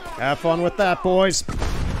 Have fun with that, boys.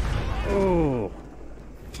 Oh.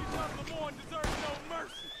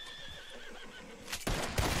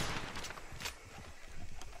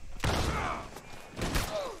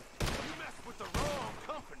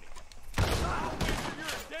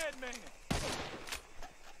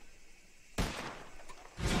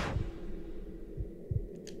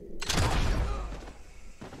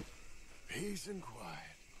 Peace and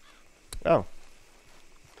quiet. Oh.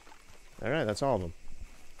 Alright, that's all of them.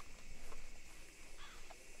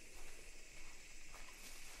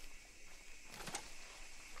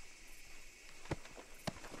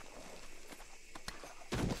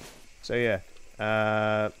 So yeah,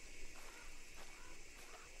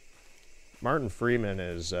 Martin Freeman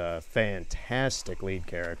is a fantastic lead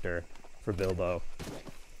character for Bilbo.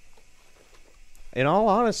 In all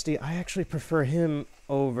honesty, I actually prefer him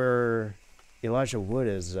over Elijah Wood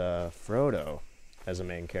as Frodo as a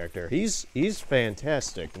main character. He's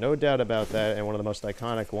fantastic, no doubt about that, and one of the most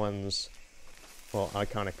iconic ones, well,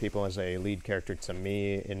 iconic people as a lead character to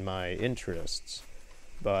me in my interests.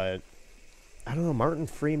 But I don't know, Martin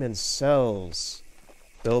Freeman sells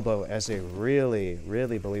Bilbo as a really,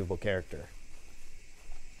 really believable character.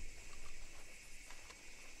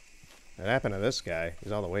 What happened to this guy?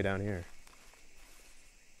 He's all the way down here.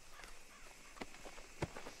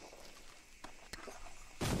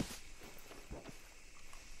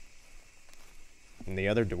 And the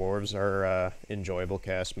other dwarves are enjoyable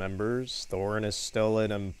cast members. Thorin is still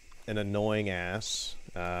an annoying ass.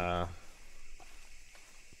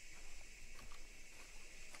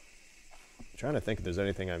 Trying to think if there's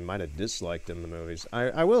anything I might have disliked in the movies.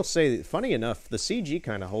 I will say, funny enough, the CG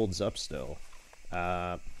kind of holds up still.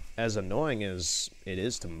 As annoying as it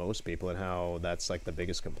is to most people and how that's like the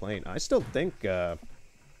biggest complaint, I still think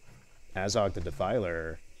Azog the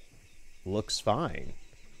Defiler looks fine.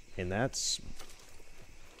 And that's,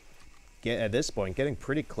 at this point, getting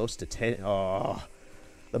pretty close to 10. Oh,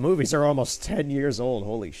 the movies are almost 10 years old.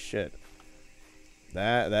 Holy shit.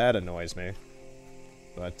 That annoys me.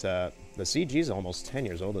 But the CG is almost 10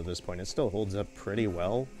 years old at this point. It still holds up pretty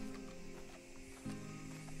well.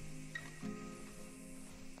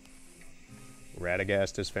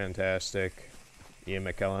 Radagast is fantastic. Ian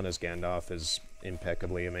McKellen as Gandalf is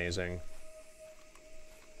impeccably amazing.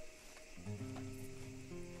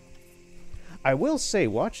 I will say,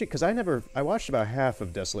 watch it, because I watched about half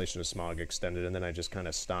of Desolation of Smaug Extended, and then I just kind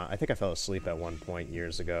of stopped. I think I fell asleep at one point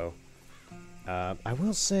years ago. I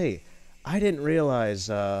will say, I didn't realize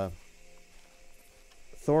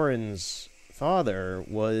Thorin's father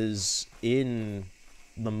was in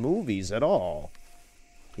the movies at all.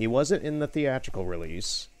 He wasn't in the theatrical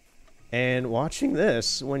release. And watching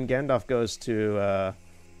this, when Gandalf goes to,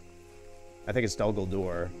 I think it's Dol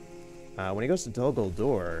Guldur, when he goes to Dol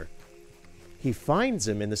Guldur, he finds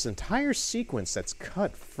him in this entire sequence that's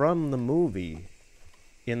cut from the movie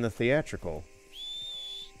in the theatrical.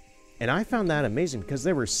 And I found that amazing because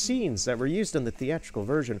there were scenes that were used in the theatrical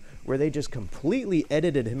version where they just completely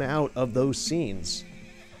edited him out of those scenes.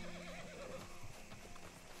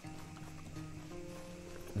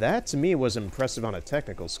 That, to me, was impressive on a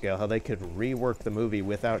technical scale, how they could rework the movie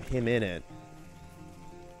without him in it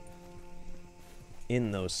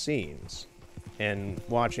in those scenes. And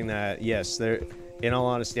watching that, yes, there. In all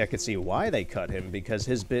honesty, I could see why they cut him, because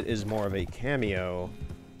his bit is more of a cameo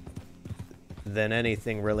than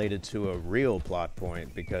anything related to a real plot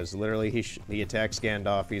point, because literally he attacks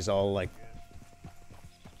Gandalf, he's all like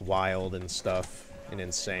wild and stuff and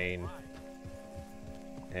insane,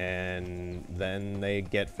 and then they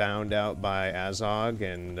get found out by Azog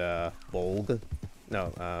and Bolg.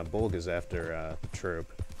 No, Bolg is after the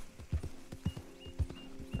troop,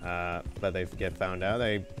 but they get found out.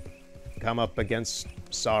 They come up against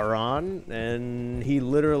Sauron, and he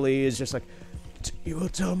literally is just like, "You will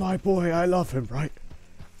tell my boy I love him, right?"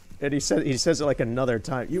 And he says it like another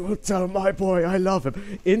time. "You will tell my boy I love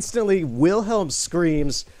him." Instantly, Wilhelm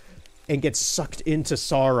screams and gets sucked into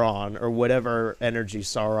Sauron, or whatever energy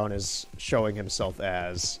Sauron is showing himself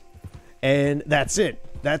as. And that's it.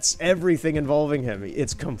 That's everything involving him.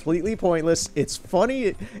 It's completely pointless. It's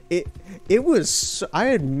funny. It was... I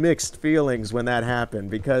had mixed feelings when that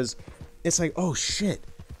happened, because it's like, oh shit.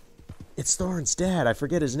 It's Thorin's dad. I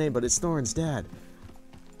forget his name, but it's Thorin's dad.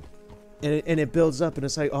 And it builds up, and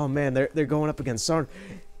it's like, oh man, they're going up against Sauron.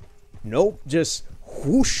 Nope, just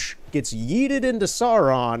whoosh, gets yeeted into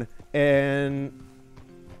Sauron, and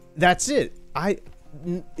that's it.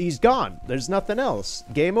 He's gone. There's nothing else.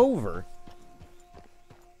 Game over.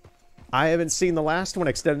 I haven't seen the last one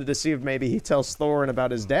extended to see if maybe he tells Thorin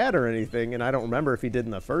about his dad or anything, and I don't remember if he did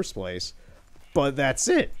in the first place. But that's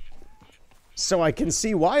it. So I can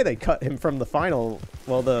see why they cut him from the final,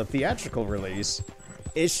 well, the theatrical release.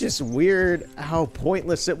 It's just weird how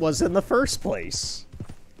pointless it was in the first place.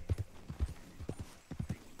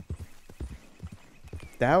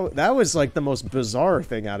 That was like the most bizarre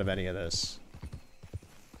thing out of any of this.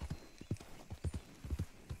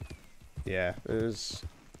 Yeah, it was...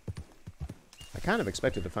 I kind of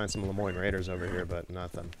expected to find some Lemoyne Raiders over here, but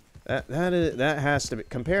nothing. That has to be...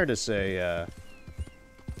 Compared to, say,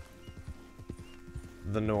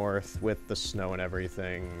 the north with the snow and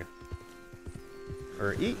everything,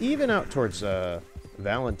 or even out towards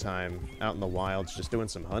Valentine, out in the wilds, just doing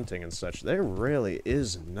some hunting and such, there really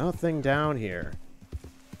is nothing down here.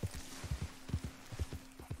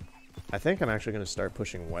 I think I'm actually going to start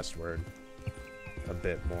pushing westward a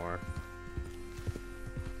bit more.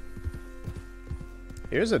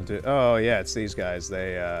 Here's a oh yeah, it's these guys.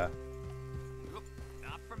 They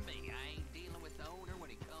not from me. I ain't dealing with the owner when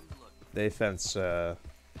he comes looking. They fence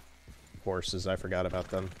horses. I forgot about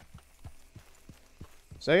them.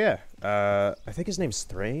 So yeah, I think his name's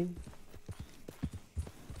Thrain.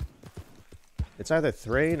 It's either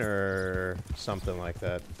Thrain or something like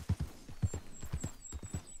that.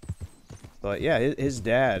 But yeah, his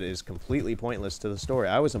dad is completely pointless to the story.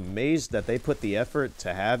 I was amazed that they put the effort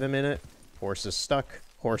to have him in it. Horse is stuck.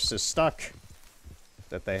 Horse is stuck.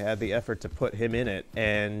 That they had the effort to put him in it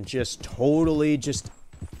and just totally just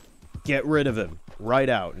get rid of him right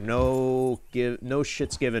out. No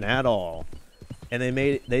shits given at all. And they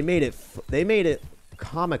made it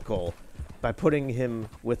comical by putting him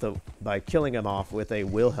with by killing him off with a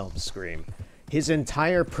Wilhelm scream. His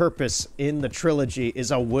entire purpose in the trilogy is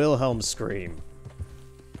a Wilhelm scream.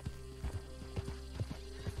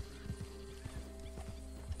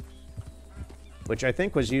 Which I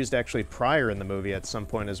think was used actually prior in the movie at some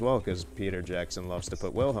point as well, because Peter Jackson loves to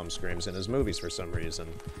put Wilhelm screams in his movies for some reason.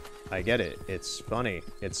 I get it. It's funny.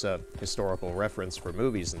 It's a historical reference for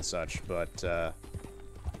movies and such, but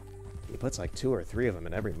he puts like 2 or 3 of them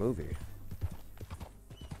in every movie.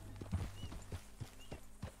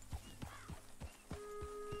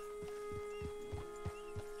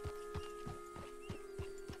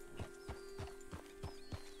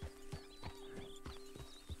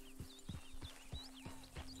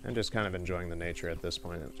 I'm just kind of enjoying the nature at this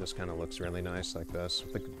point. It just kind of looks really nice like this,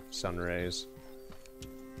 with the sun rays.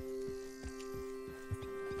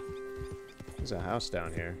 There's a house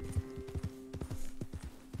down here.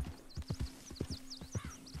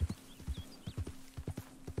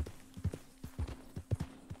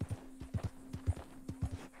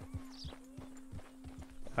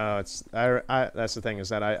 Oh, it's... that's the thing, is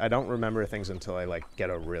that I don't remember things until I, like, get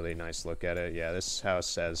a really nice look at it. Yeah, this house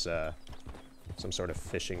says, some sort of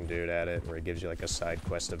fishing dude at it, where he gives you like a side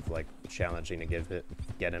quest of like challenging to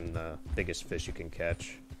get him the biggest fish you can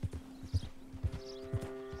catch.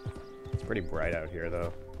 It's pretty bright out here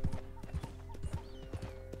though.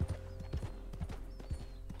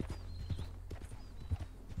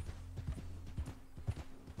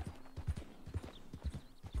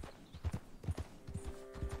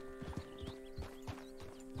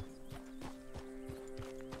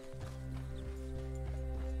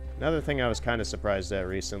 Another thing I was kind of surprised at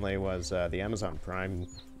recently was the Amazon Prime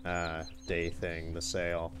Day thing, the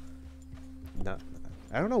sale.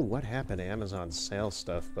 I don't know what happened to Amazon's sale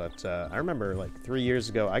stuff, but I remember like 3 years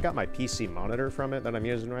ago, I got my PC monitor from it that I'm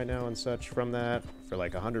using right now and such from that for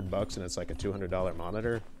like $100, and it's like a $200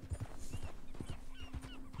 monitor.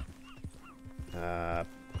 I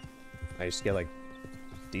used to get like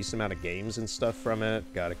decent amount of games and stuff from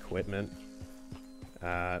it. Got equipment.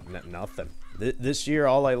 Nothing. This year,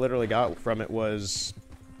 all I literally got from it was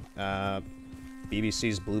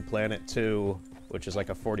BBC's Blue Planet 2, which is like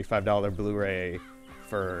a $45 Blu-ray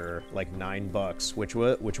for like $9,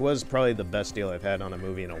 which was probably the best deal I've had on a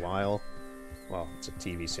movie in a while. Well, it's a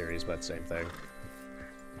TV series, but same thing.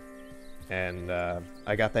 And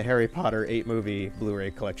I got the Harry Potter 8-movie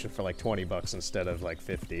Blu-ray collection for like $20 instead of like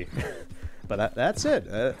 $50. But that's it.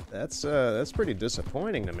 That's pretty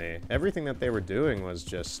disappointing to me. Everything that they were doing was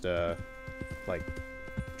just like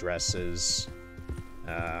dresses,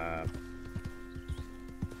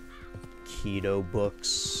 keto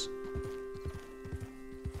books,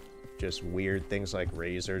 just weird things like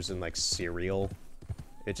razors and like cereal.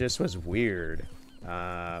 It just was weird.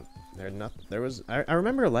 I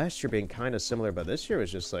remember last year being kind of similar, but this year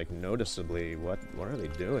was just like noticeably what are they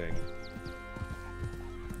doing?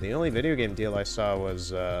 The only video game deal I saw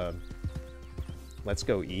was Let's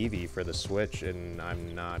Go Eevee for the Switch, and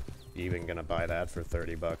I'm not even gonna buy that for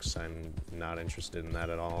 $30. I'm not interested in that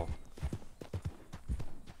at all.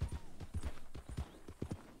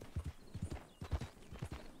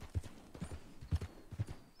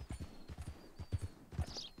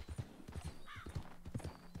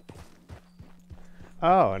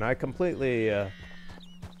 Oh, and I completely, that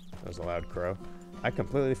was a loud crow. I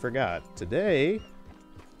completely forgot. Today,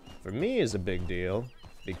 for me, is a big deal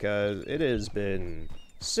because it has been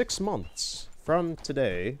 6 months from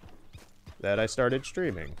today that I started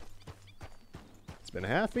streaming. It's been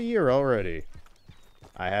half a year already.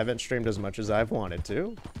 I haven't streamed as much as I've wanted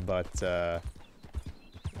to, but I'm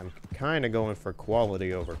kind of going for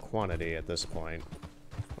quality over quantity at this point.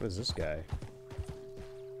 What is this guy?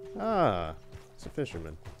 Ah. It's a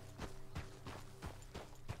fisherman.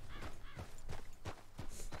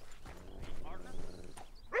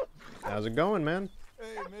 How's it going, man?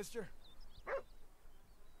 Hey, mister.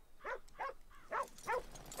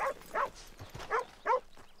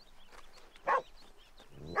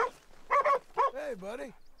 Hey,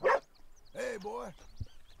 buddy. Hey, boy.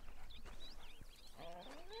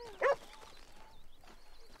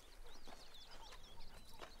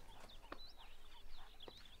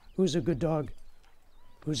 Who's a good dog?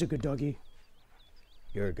 Who's a good doggy?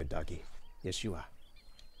 You're a good doggy. Yes, you are.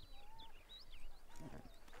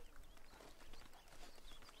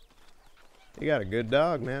 You got a good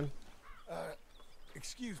dog, man.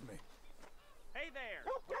 Excuse me. Hey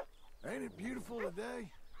there. Ain't it beautiful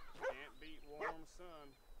today? Can't beat warm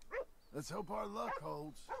sun. Let's hope our luck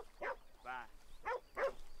holds. Bye.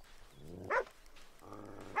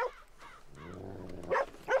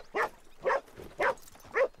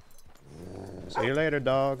 See you later,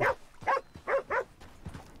 dog.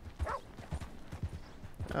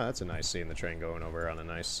 Oh, that's a nice seeing the train going over on a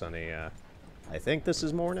nice sunny, I think this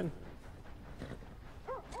is morning?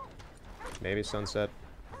 Maybe sunset?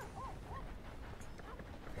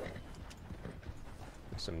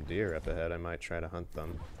 Some deer up ahead, I might try to hunt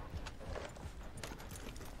them.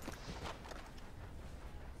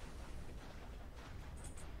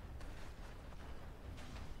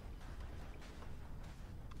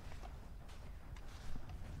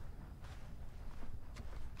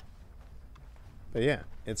 But yeah,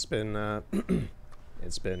 it's been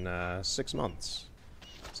 6 months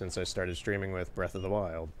since I started streaming with Breath of the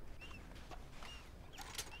Wild.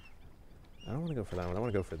 I don't want to go for that one. I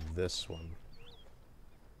want to go for this one.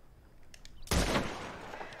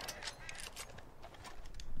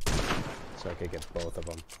 So I could get both of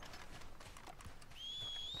them.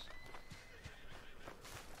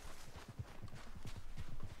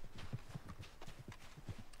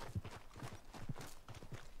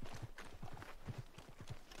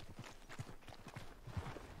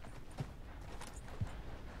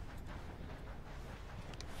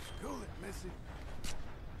 Cool it, Missy.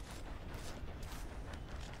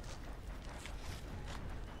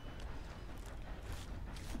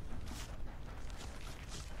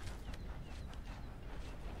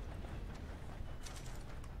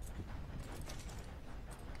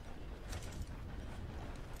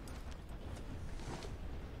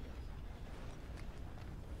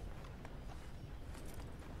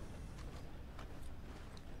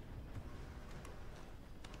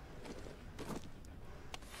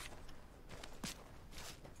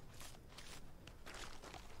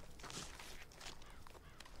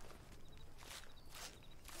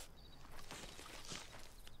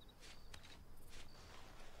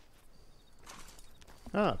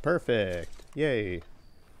 Ah, perfect. Yay.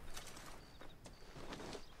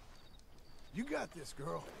 You got this,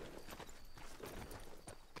 girl.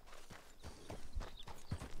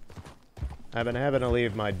 I've been having to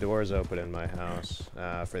leave my doors open in my house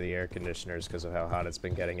for the air conditioners because of how hot it's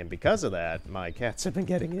been getting, and because of that, my cats have been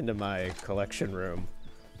getting into my collection room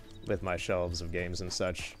with my shelves of games and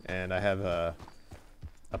such, and I have a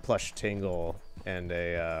plush Tingle and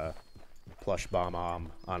a plush Bomb-Omb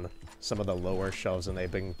on some of the lower shelves, and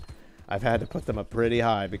I've had to put them up pretty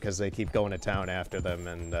high because they keep going to town after them,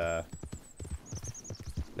 and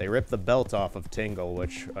they ripped the belt off of Tingle,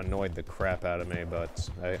 which annoyed the crap out of me, but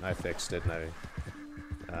I fixed it, and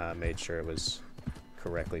I made sure it was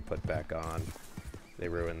correctly put back on. They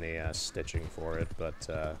ruined the stitching for it,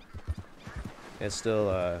 but it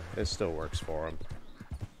still works for them.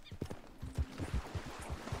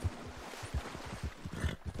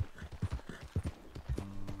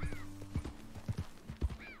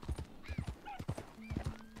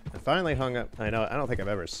 I finally hung up. I don't think I've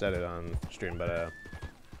ever said it on stream, but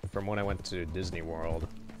from when I went to Disney World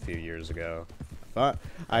a few years ago,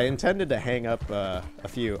 I intended to hang up a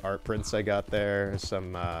few art prints I got there,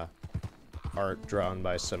 some art drawn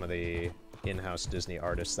by some of the in-house Disney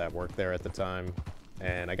artists that worked there at the time,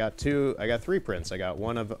 and I got 3 prints. I got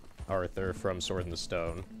one of Arthur from Sword in the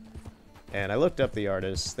Stone, and I looked up the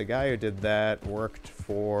artist. The guy who did that worked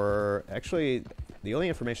for, actually, the only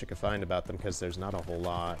information I could find about them, because there's not a whole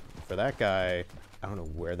lot, for that guy, I don't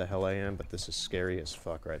know where the hell I am, but this is scary as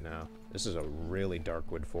fuck right now. This is a really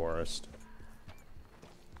dark wood forest.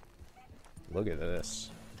 Look at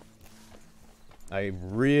this. I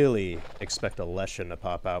really expect a Leshen to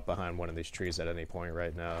pop out behind one of these trees at any point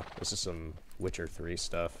right now. This is some Witcher 3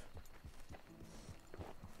 stuff.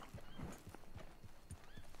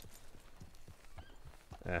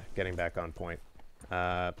 Getting back on point.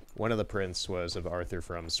 One of the prints was of Arthur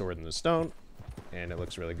from Sword in the Stone, and it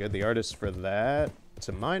looks really good. The artist for that,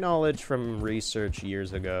 to my knowledge from research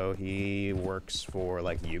years ago, he works for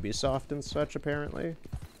like Ubisoft and such apparently.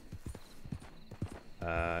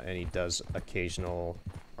 And he does occasional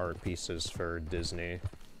art pieces for Disney.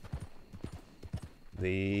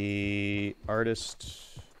 The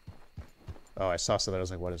artist... Oh, I saw something, I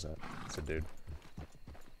was like, what is that? It's a dude.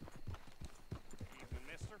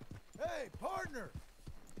 Hey, partner!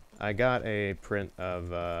 I got a print of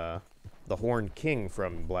the Horned King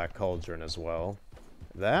from Black Cauldron as well.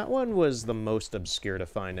 That one was the most obscure to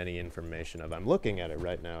find any information of. I'm looking at it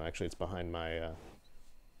right now. Actually, it's behind my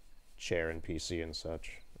chair and PC and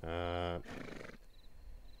such. God,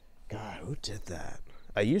 who did that?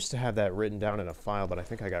 I used to have that written down in a file, but I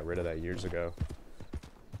think I got rid of that years ago.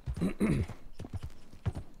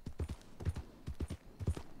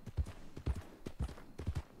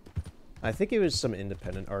 I think it was some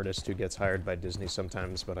independent artist who gets hired by Disney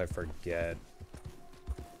sometimes, but I forget.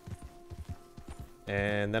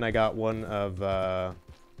 And then I got one of,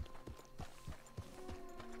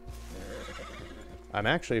 I'm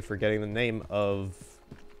actually forgetting the name of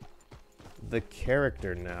the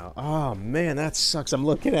character now. Oh man, that sucks. I'm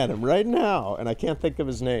looking at him right now, and I can't think of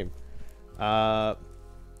his name. The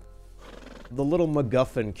little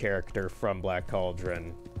MacGuffin character from Black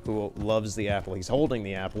Cauldron, who loves the apple. He's holding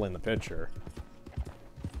the apple in the picture.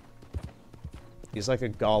 He's like a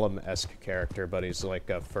Gollum-esque character, but he's like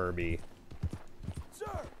a Furby.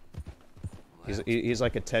 He's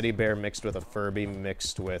like a teddy bear mixed with a Furby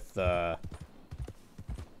mixed with a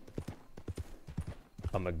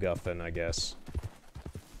MacGuffin, I guess.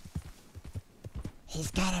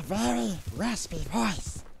 He's got a very raspy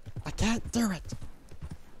voice. I can't do it.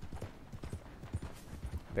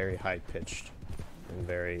 Very high-pitched and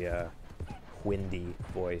very windy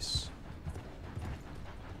voice.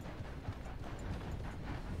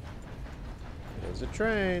 There's a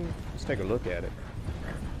train. Let's take a look at it.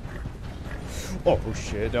 Oh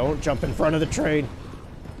shit, don't jump in front of the train.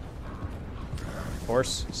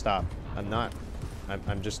 Horse, stop. I'm not.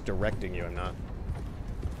 I'm just directing you, I'm not.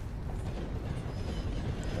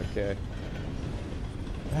 Okay.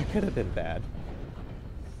 That could have been bad.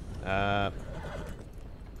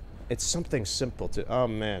 It's something simple to... Oh,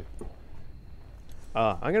 man.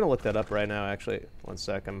 I'm gonna look that up right now, actually. One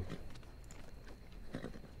second.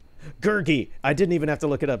 Gurgi! I didn't even have to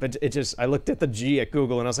look it up. It just... I looked at the G at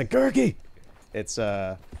Google and I was like, Gurgi! It's,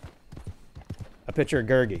 a picture of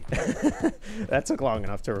Gurgi. That took long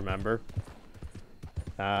enough to remember.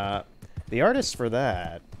 The artist for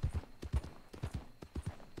that...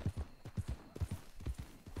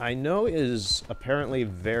 I know is apparently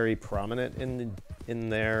very prominent in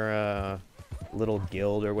their little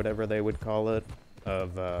guild or whatever they would call it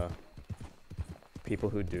of people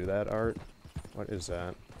who do that art. What is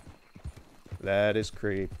that? That is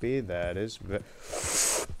creepy. That is...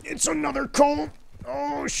 It's another cult!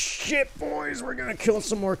 Oh, shit, boys! We're gonna kill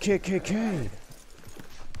some more KKK.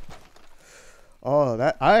 Oh,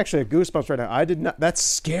 that... I actually have goosebumps right now. I did not... That's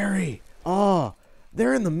scary. Oh,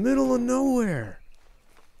 they're in the middle of nowhere.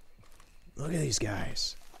 Look at these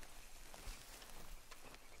guys.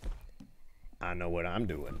 I know what I'm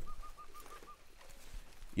doing.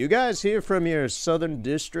 You guys hear from your southern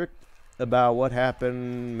district about what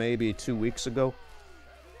happened maybe 2 weeks ago?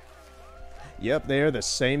 Yep, they are the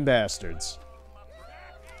same bastards.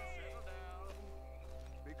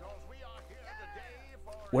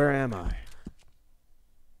 Where am I?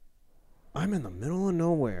 I'm in the middle of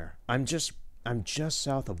nowhere. I'm just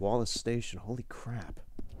south of Wallace Station. Holy crap.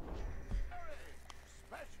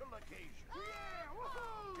 Special occasion.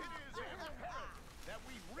 It is imperative that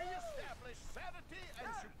we reestablish sanity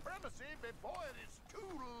and supremacy before it is too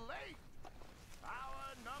late.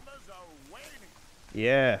 Our numbers are waning.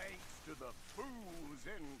 Yeah. Thanks to the fools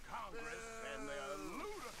in Congress and their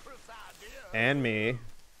ludicrous ideas. And me.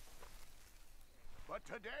 But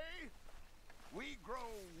today, we grow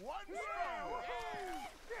one stronger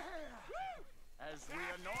as we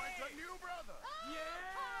anoint a new brother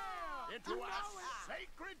into our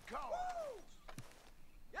sacred cause.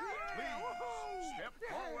 Please step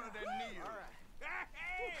forward and kneel.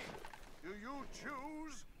 Do you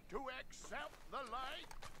choose to accept the light?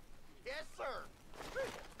 Yes, sir.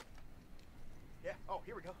 Yeah. Oh,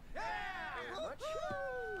 here we go. Yeah. Very much.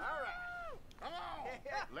 All right. Come on.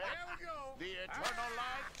 There we go. The eternal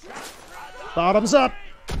light. Bottoms up.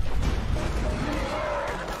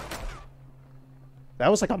 That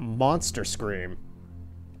was like a monster scream.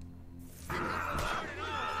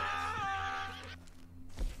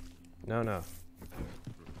 No, no.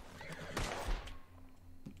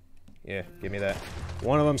 Yeah, give me that.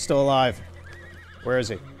 One of them's still alive. Where is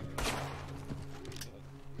he?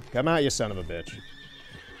 Come out, you son of a bitch.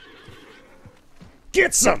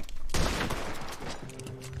 Get some!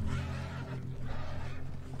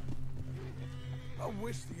 I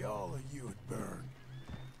wish the all of you had burned.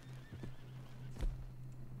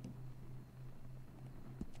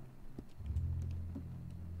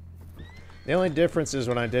 The only difference is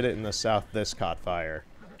when I did it in the south, this caught fire.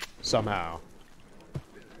 Somehow.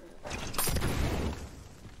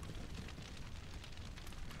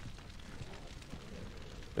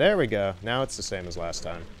 There we go. Now it's the same as last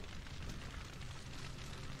time.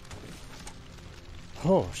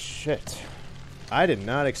 Oh, shit. I did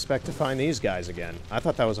not expect to find these guys again. I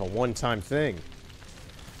thought that was a one-time thing.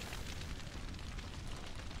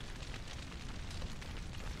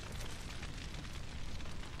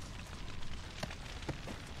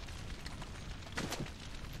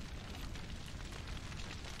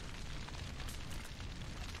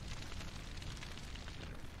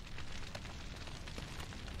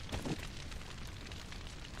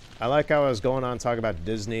 I like how I was going on talking about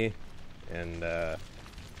Disney and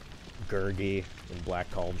Gurgi and Black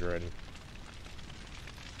Cauldron.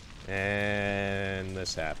 And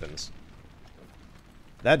this happens.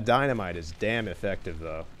 That dynamite is damn effective,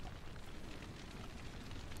 though.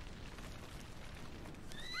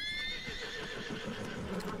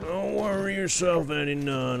 Don't worry yourself any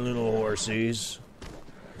none, little horsies.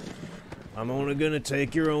 I'm only gonna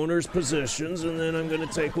take your owner's possessions, and then I'm gonna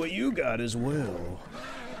take what you got as well.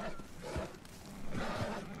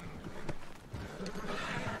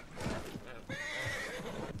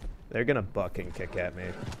 They're gonna buck and kick at me.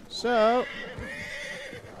 So...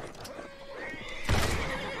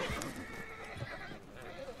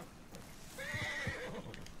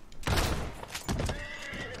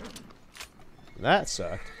 that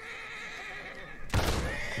sucked.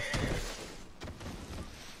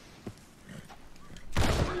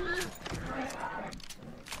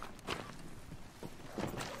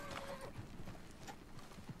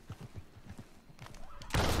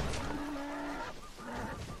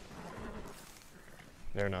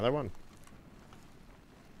 There another one?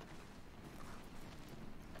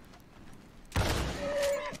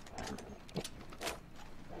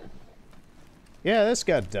 Yeah, this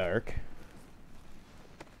got dark.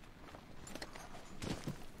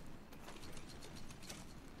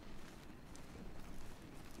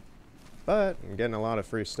 But I'm getting a lot of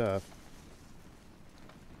free stuff.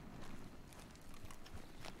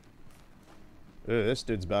 Ooh, this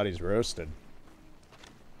dude's body's roasted.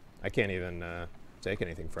 I can't even take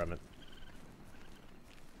anything from it.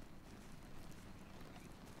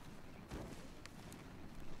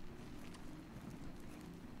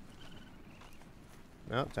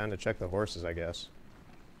 Well, time to check the horses, I guess.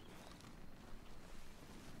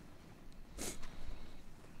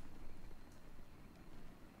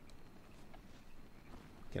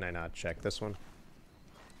 not check this one?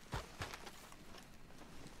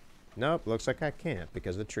 Nope, looks like I can't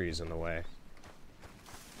because the tree's in the way.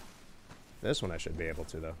 This one I should be able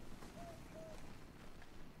to, though.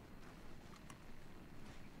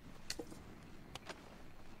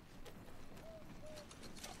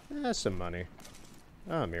 Some money.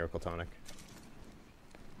 Oh, Miracle Tonic.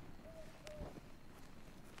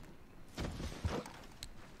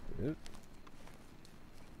 Oop.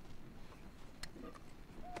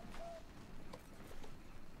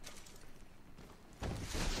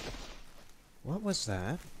 What was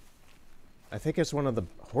that? I think it's one of the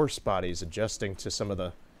horse bodies adjusting to some of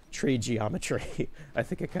the tree geometry. I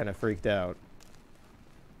think it kind of freaked out.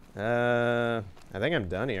 I think I'm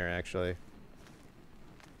done here, actually.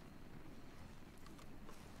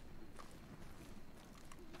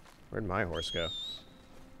 Where'd my horse go?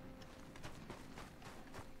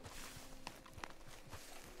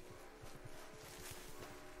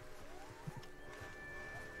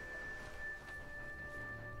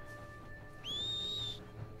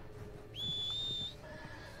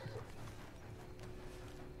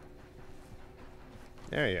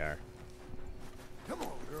 There you are. Come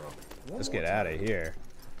on, girl. Let's get out of here.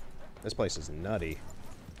 This place is nutty.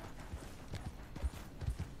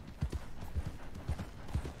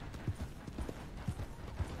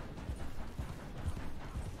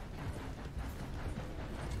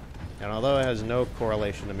 And although it has no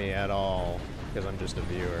correlation to me at all, because I'm just a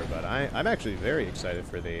viewer, but I'm actually very excited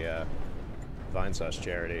for the Vinesauce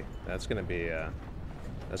charity. That's gonna be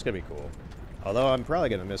cool. Although I'm probably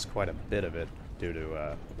gonna miss quite a bit of it due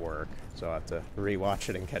to work, so I'll have to rewatch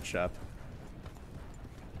it and catch up.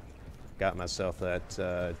 Got myself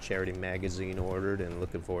that charity magazine ordered and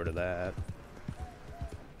looking forward to that.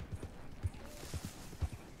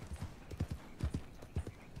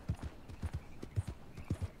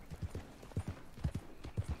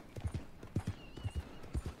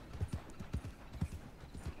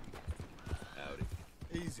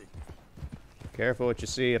 Easy. Careful what you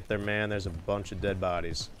see up there, man. There's a bunch of dead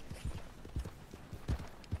bodies.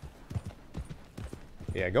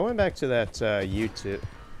 Yeah, going back to that YouTube...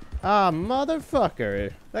 Ah,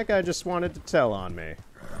 motherfucker! That guy just wanted to tell on me.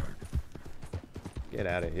 Get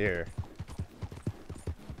out of here.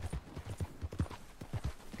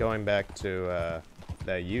 Going back to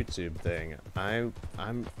that YouTube thing, I'm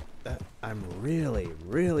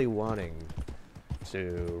really wanting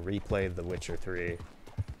to replay The Witcher 3.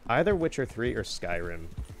 Either Witcher 3 or Skyrim,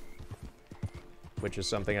 which is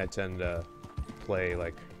something I tend to play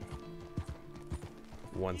like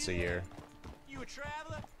once a year. You a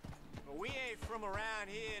traveler? Well, we ain't from around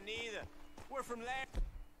here neither. We're from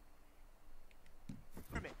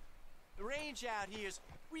the range out here is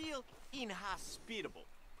real inhospitable.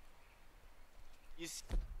 You see,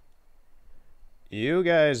 You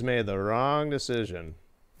guys made the wrong decision.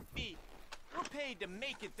 we're paid to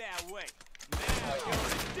make it that way. Now you're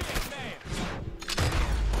a dick man.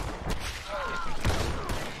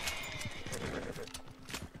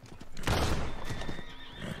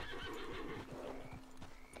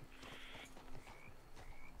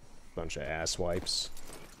 Bunch of ass wipes.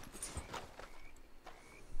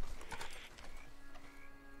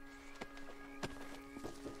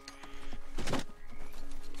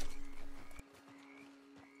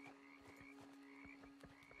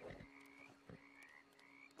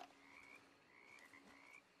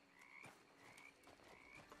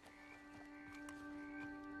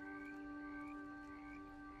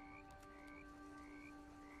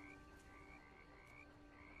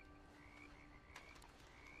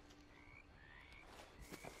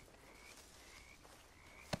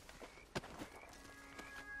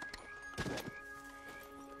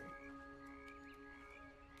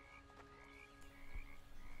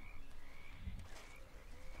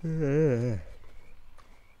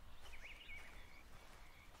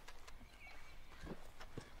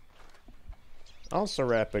 Also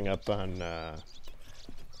wrapping up on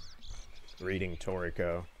reading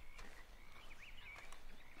Toriko.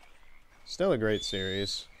 Still a great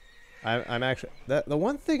series. I'm actually the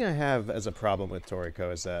one thing I have as a problem with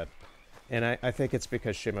Toriko is that, and I think it's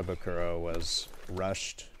because Shimabukuro was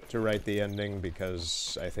rushed to write the ending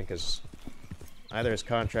because I think either his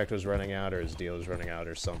contract was running out or his deal was running out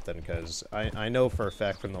or something, because I know for a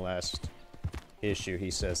fact from the last issue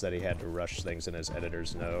he says that he had to rush things in his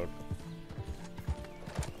editor's note.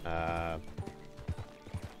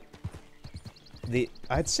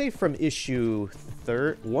 I'd say from issue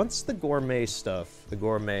 3, once the gourmet stuff, the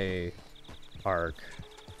gourmet arc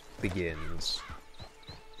begins,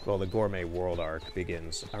 well, the gourmet world arc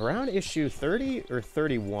begins, around issue 30 or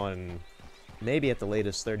 31, maybe at the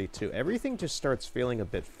latest 32, everything just starts feeling a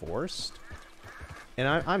bit forced. And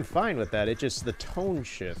I'm fine with that. It just, the tone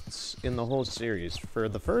shifts in the whole series. For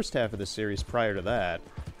the first half of the series prior to that,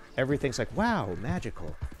 everything's like, wow,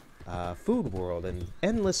 magical. Food world and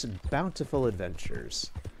endless bountiful adventures.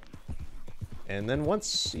 And then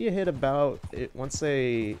once you hit about it, once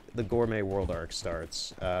the gourmet world arc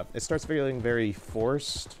starts, it starts feeling very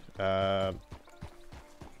forced. Not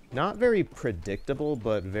very predictable,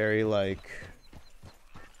 but very like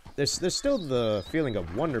there's still the feeling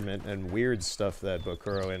of wonderment and weird stuff that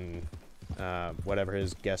Bokuro and whatever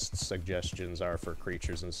his guest suggestions are for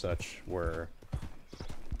creatures and such were.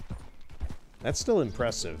 That's still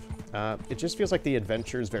impressive. It just feels like the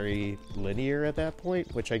adventure is very linear at that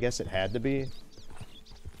point, which I guess it had to be.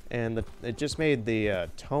 And it just made the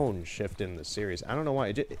tone shift in the series. I don't know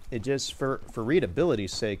why. It just, for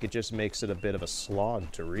readability's sake, it just makes it a bit of a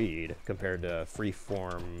slog to read compared to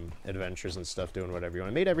freeform adventures and stuff doing whatever you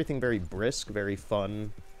want. It made everything very brisk, very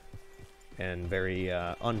fun, and very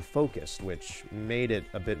unfocused, which made it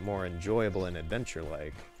a bit more enjoyable and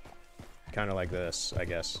adventure-like. Kind of like this, I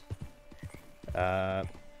guess. But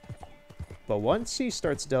once he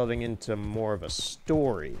starts delving into more of a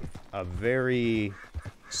story, a very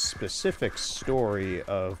specific story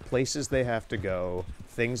of places they have to go,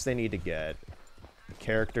 things they need to get,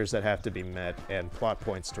 characters that have to be met, and plot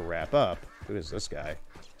points to wrap up. Who is this guy?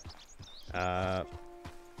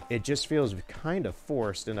 It just feels kind of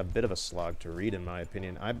forced and a bit of a slog to read, in my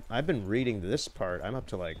opinion. I've been reading this part. I'm up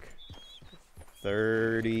to like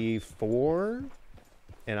 34,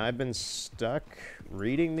 and I've been stuck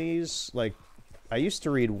reading these. Like, I used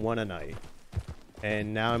to read one a night.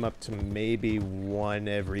 And now I'm up to maybe one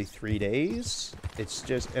every 3 days. It's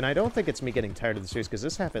just, and I don't think it's me getting tired of the series, because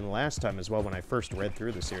this happened last time as well when I first read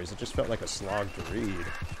through the series. It just felt like a slog to read.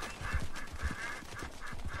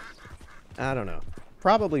 I don't know.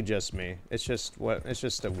 Probably just me. It's just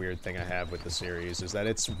a weird thing I have with the series, is that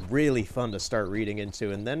it's really fun to start reading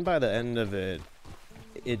into, and then by the end of it,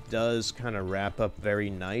 it does kind of wrap up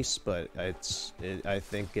very nice, but I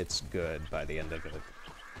think it's good by the end of it.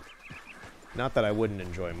 Not that I wouldn't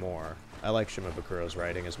enjoy more. I like Shimabukuro's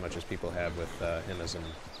writing as much as people have with him as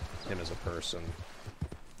a person.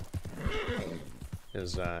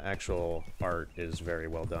 His actual art is very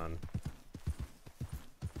well done.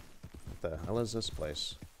 What the hell is this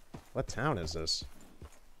place? What town is this?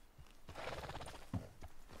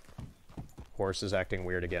 Horse is acting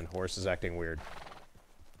weird again. Horse is acting weird.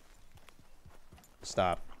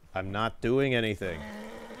 Stop. I'm not doing anything.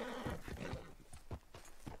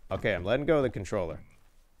 Okay, I'm letting go of the controller.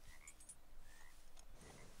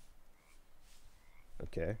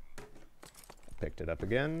 Okay. Picked it up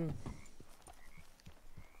again.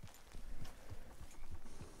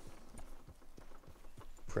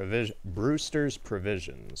 Brewster's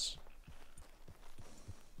Provisions.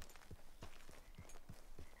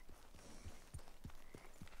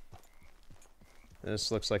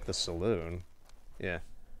 This looks like the saloon. Yeah.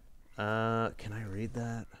 Can I read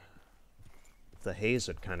that? If the haze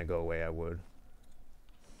would kind of go away, I would.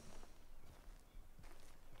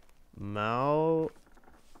 Mao...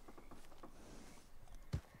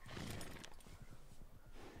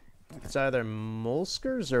 It's either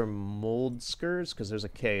Molskers or Moldskers, because there's a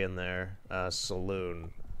K in there.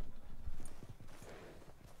 Saloon.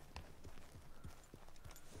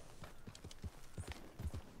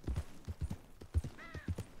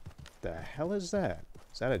 The hell is that?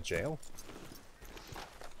 Is that a jail?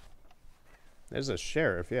 There's a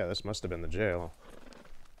sheriff. Yeah, this must have been the jail.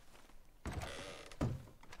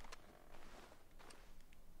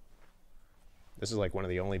 This is like one of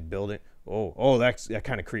the only building. Oh, that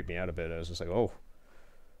kind of creeped me out a bit. I was just like, oh.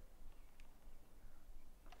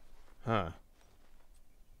 Huh.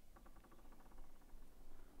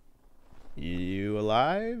 You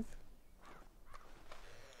alive?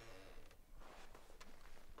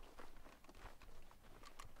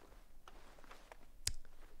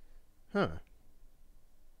 Huh.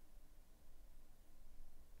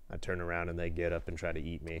 I turn around and they get up and try to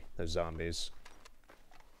eat me. They're zombies.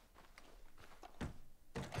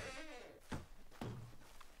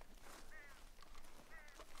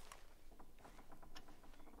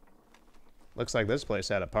 Looks like this place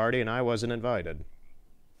had a party and I wasn't invited.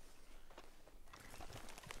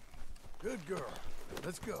 Good girl.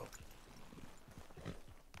 Let's go.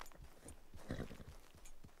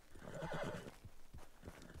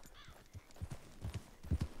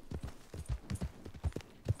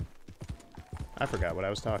 I forgot what I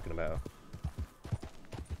was talking about.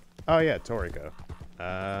 Oh yeah, Toriko.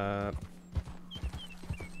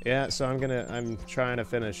 Yeah, so I'm trying to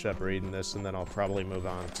finish up reading this and then I'll probably move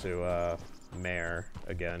on to mare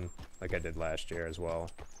again, like I did last year as well.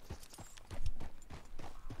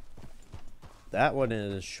 That one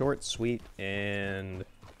is short, sweet, and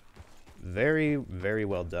very, very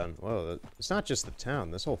well done. Whoa, it's not just the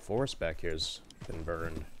town. This whole forest back here's been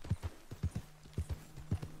burned.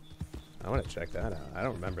 I want to check that out. I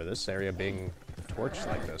don't remember this area being torched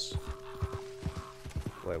like this.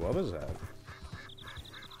 Wait, what was that?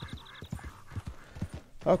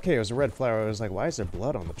 Okay, it was a red flower. I was like, why is there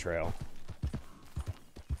blood on the trail?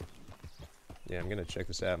 Yeah, I'm gonna check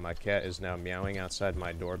this out. My cat is now meowing outside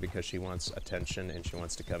my door because she wants attention and she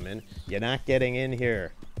wants to come in. You're not getting in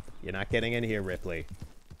here. You're not getting in here, Ripley.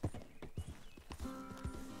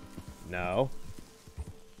 No.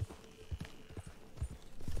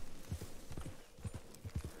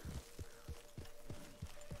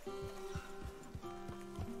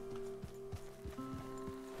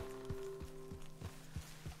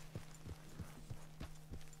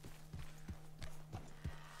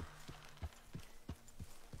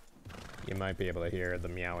 You might be able to hear the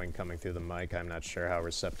meowing coming through the mic. I'm not sure how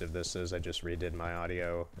receptive this is. I just redid my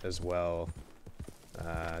audio as well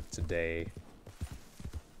today.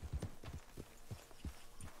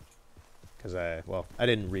 Because I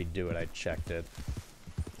didn't redo it. I checked it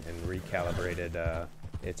and recalibrated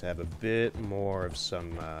it to have a bit more of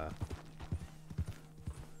some,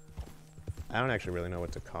 I don't actually really know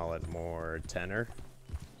what to call it, more tenor.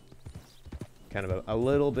 Kind of a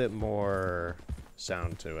little bit more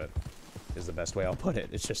sound to it. Is the best way I'll put it.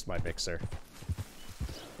 It's just my mixer.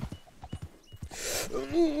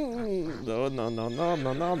 No, no, no, no, no,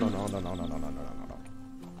 no, no, no, no, no, no, no, no, no, no, no.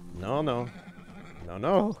 No, no. No,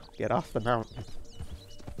 no. Get off the mountain.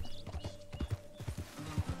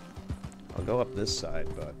 I'll go up this side,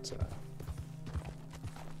 but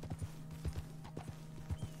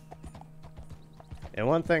and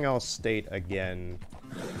one thing I'll state again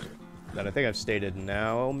that I think I've stated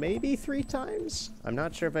now maybe 3 times. I'm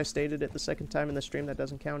not sure if I stated it the second time in the stream. That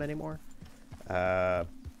doesn't count anymore. I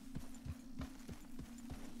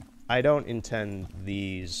don't intend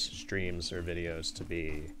these streams or videos to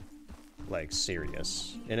be like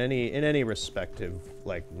serious in any respective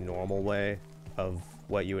like normal way of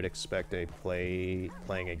what you would expect a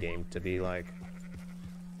playing a game to be like.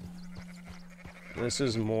 This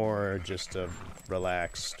is more just a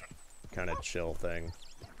relaxed kind of chill thing,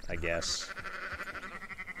 I guess.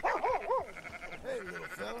 Hey, little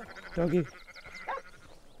fella. Doggy.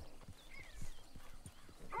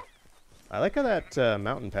 I like how that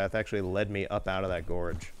mountain path actually led me up out of that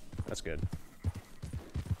gorge. That's good.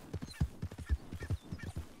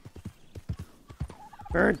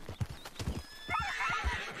 Bird.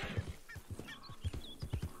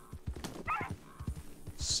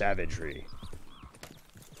 Savagery.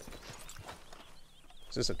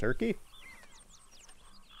 Is this a turkey?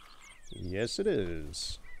 Yes, it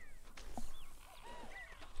is.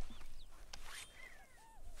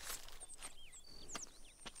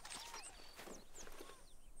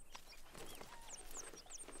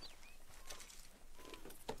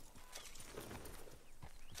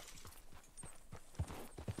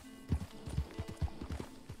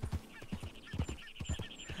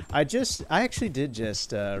 I actually did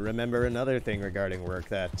just remember another thing regarding work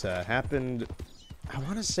that happened, I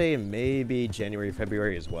want to say maybe January,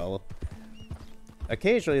 February as well.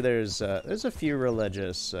 Occasionally there's a few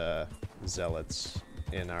religious zealots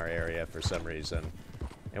in our area for some reason.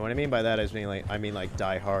 And what I mean by that is I mean like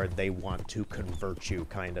die-hard, they want to convert you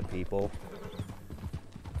kind of people.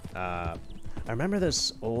 I remember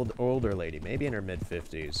this older lady, maybe in her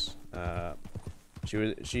mid-50s.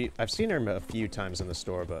 I've seen her a few times in the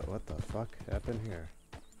store, but what the fuck happened here?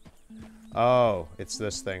 Oh, it's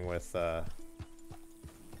this thing with the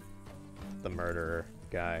murderer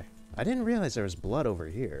guy. I didn't realize there was blood over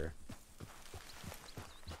here.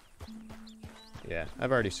 Yeah,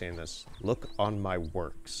 I've already seen this. Look on my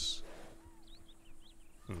works.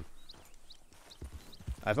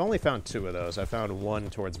 I've only found 2 of those. I found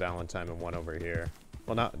one towards Valentine and one over here.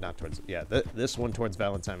 Well, not towards... Yeah, this one towards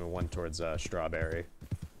Valentine and one towards Strawberry.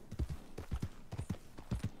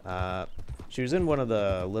 She was in one of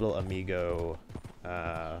the little Amigo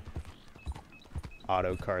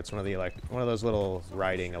auto carts, one of those little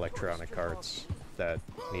riding electronic carts that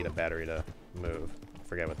need a battery to move.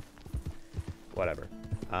 Forget what... Whatever.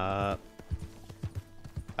 I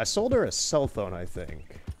sold her a cell phone, I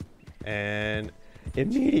think. And...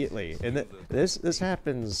 immediately, and this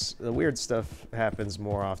happens, the weird stuff happens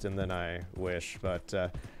more often than I wish,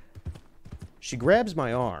 but she grabs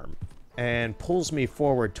my arm and pulls me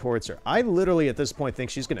forward towards her. I literally at this point think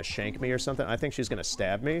she's gonna shank me or something. I think she's gonna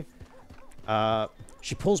stab me.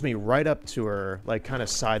 She pulls me right up to her, like kind of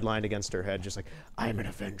sidelined against her head, just like, I'm an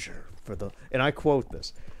avenger for the... And I quote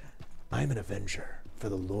this. I'm an avenger for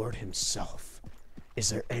the Lord himself. Is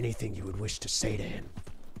there anything you would wish to say to him?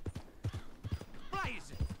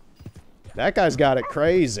 That guy's got it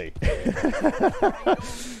crazy.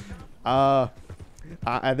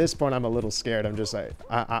 At this point, I'm a little scared. I'm just like,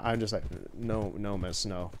 I'm just like, no, miss,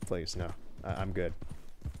 no, please, no. I'm good.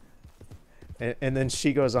 And then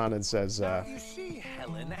she goes on and says, you see,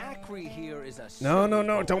 Helen, Acre here is a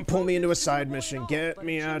no, don't pull me into a side mission. Get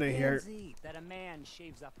me out of here. That a man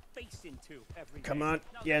shaves a face into every Come day. on.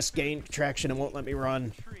 Yes, gain traction and won't let me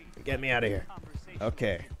run. Get me out of here.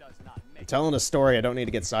 Okay. I'm telling a story. I don't need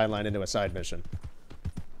to get sidelined into a side mission.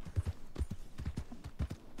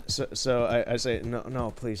 So I say,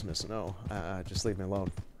 no, please, miss, no. Just leave me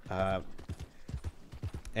alone.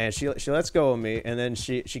 And she lets go of me, and then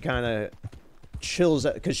she kind of chills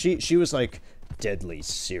out, because she was like deadly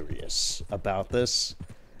serious about this,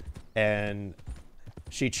 and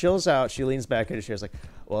she chills out. She leans back and she's like,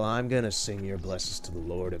 well, I'm gonna sing your blessings to the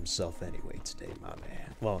Lord himself anyway today, my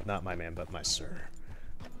man. Well, not my man, but my sir.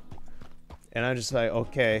 And I'm just like,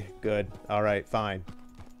 okay, good, all right, fine.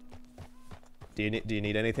 Do you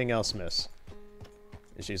need anything else, miss?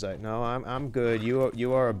 And she's like, no, I'm good.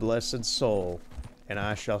 You are a blessed soul, and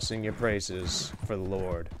I shall sing your praises for the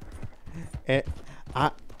Lord. And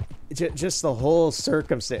just the whole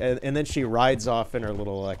circumstance, and then she rides off in her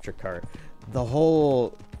little electric cart. The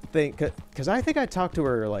whole thing, because I think I talked to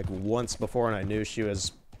her like once before, and I knew she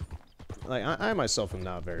was like, I myself am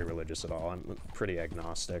not very religious at all. I'm pretty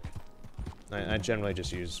agnostic. I generally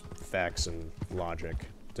just use facts and logic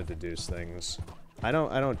to deduce things. I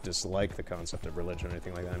don't dislike the concept of religion or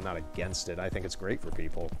anything like that. I'm not against it. I think it's great for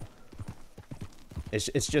people.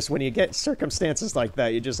 It's just when you get circumstances like that,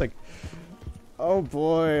 you're just like, oh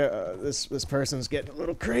boy, this person's getting a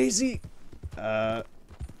little crazy.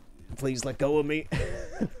 Please let go of me.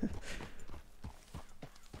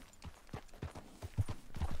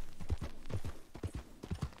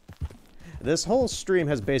 This whole stream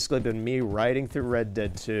has basically been me riding through Red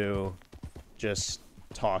Dead 2, just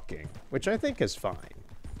talking, which I think is fine.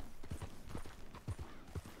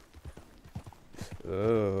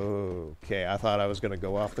 Okay, I thought I was gonna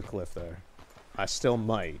go off the cliff there. I still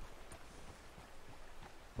might.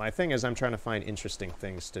 My thing is I'm trying to find interesting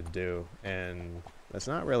things to do, and that's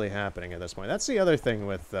not really happening at this point. That's the other thing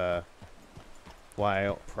with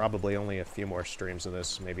why probably only a few more streams of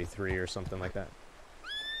this, maybe 3 or something like that,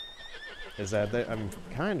 is that I'm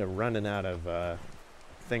kind of running out of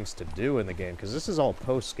things to do in the game, because this is all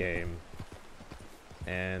post-game,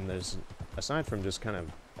 and there's, aside from just kind of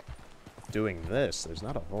doing this, there's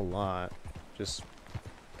not a whole lot. Just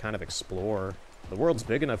kind of explore. The world's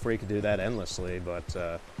big enough where you could do that endlessly,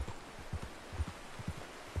 but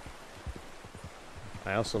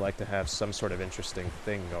I also like to have some sort of interesting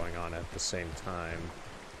thing going on at the same time.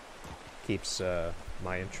 Keeps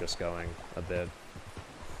my interest going a bit.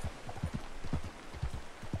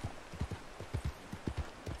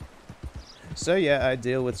 So yeah, I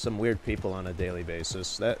deal with some weird people on a daily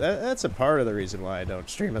basis. That's a part of the reason why I don't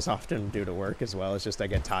stream as often due to work as well. It's just I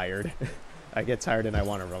get tired. I get tired and I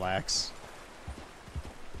want to relax.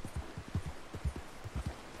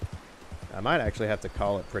 I might actually have to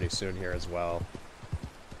call it pretty soon here as well.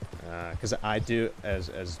 Because I do,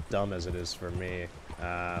 as dumb as it is for me,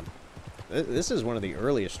 this is one of the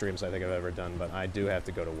earliest streams I think I've ever done, but I do have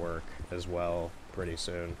to go to work as well pretty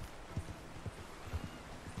soon.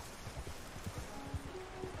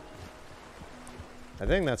 I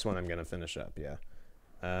think that's when I'm gonna finish up,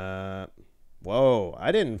 yeah. Whoa,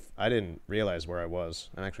 I didn't realize where I was.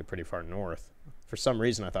 I'm actually pretty far north. For some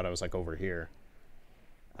reason I thought I was like over here.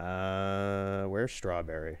 Where's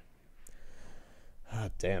Strawberry? Oh,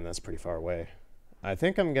 damn, that's pretty far away. I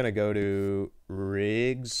think I'm gonna go to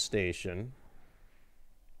Riggs Station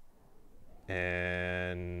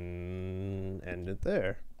and end it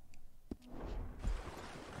there.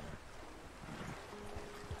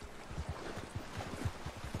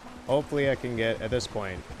 Hopefully I can get, at this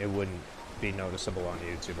point, it wouldn't be noticeable on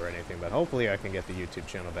YouTube or anything, but hopefully I can get the YouTube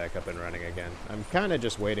channel back up and running again. I'm kind of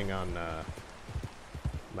just waiting on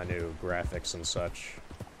my new graphics and such.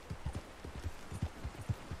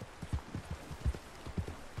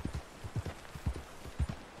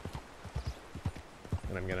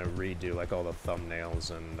 And I'm gonna redo like all the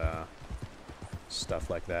thumbnails and stuff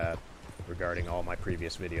like that regarding all my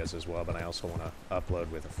previous videos as well, but I also want to upload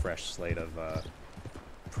with a fresh slate of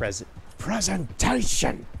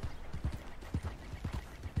presentation.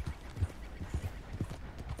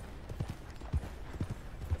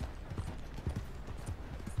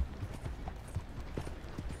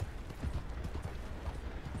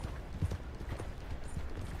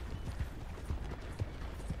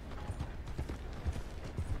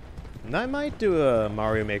 And I might do a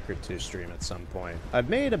Mario Maker 2 stream at some point. I've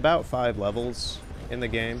made about 5 levels in the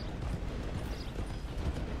game.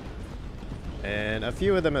 And a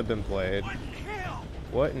few of them have been played. What in hell?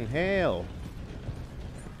 What in hell?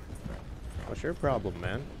 What's your problem,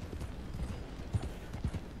 man?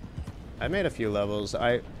 I made a few levels.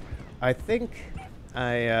 I think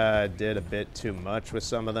I did a bit too much with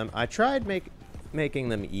some of them. I tried making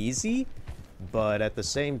them easy, but at the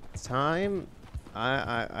same time,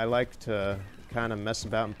 I like to kind of mess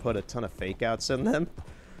about and put a ton of fake outs in them.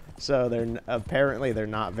 So apparently they're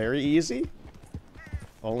not very easy.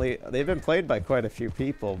 They've been played by quite a few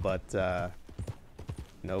people, but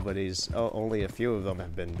only a few of them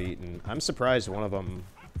have been beaten. I'm surprised one of them,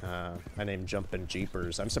 I named Jumpin'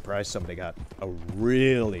 Jeepers. I'm surprised somebody got a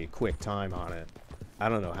really quick time on it. I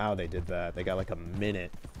don't know how they did that. They got like a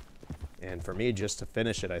minute. And for me, just to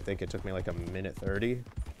finish it, I think it took me like a minute 30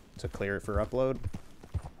 to clear it for upload.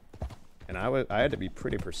 And I had to be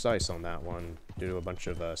pretty precise on that one due to a bunch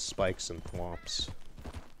of spikes and thwomps.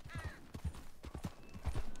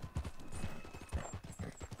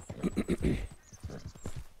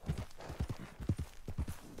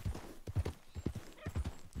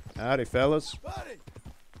 Howdy, fellas. Buddy!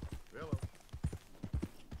 Hello.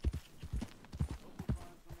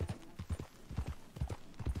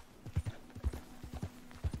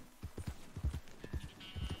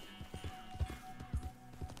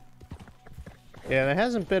 Yeah, there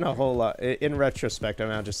hasn't been a whole lot. In retrospect, I'm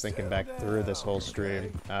now just thinking back through this whole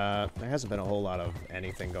stream. There hasn't been a whole lot of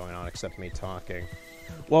anything going on except me talking.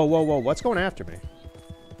 Whoa, whoa, whoa, what's going after me?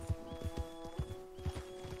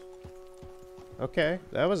 Okay,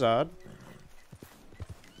 that was odd.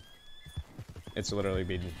 It's literally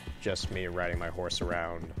been just me riding my horse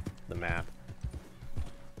around the map.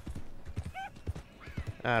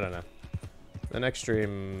 I don't know. The next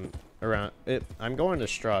stream around it, I'm going to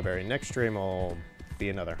Strawberry. Next stream will be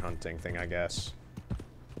another hunting thing, I guess.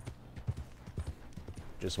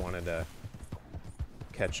 Just wanted to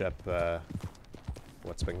catch up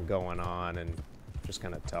what's been going on and just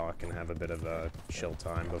kind of talk and have a bit of a chill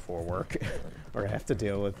time before work. Or have to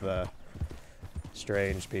deal with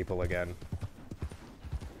strange people again.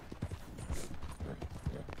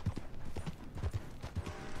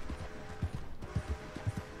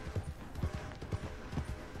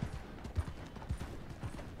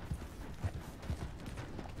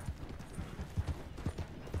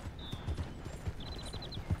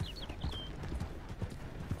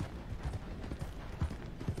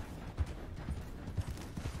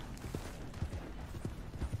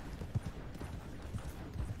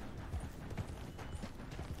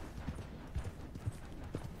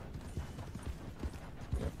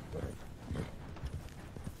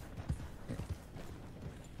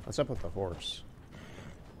 What's up with the horse?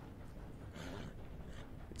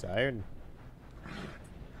 You tired?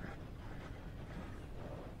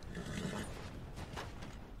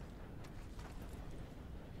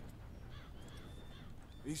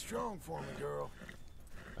 Be strong for me, girl.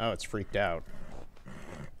 Oh, it's freaked out.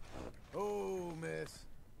 Oh, miss.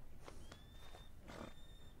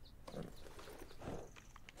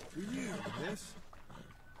 For you, miss.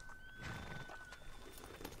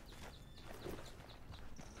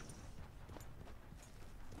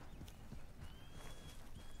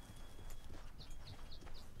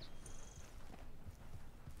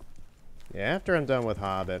 Yeah, after I'm done with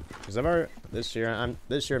Hobbit, because I've already this year I'm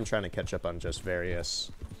trying to catch up on just various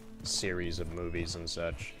series of movies and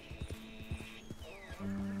such.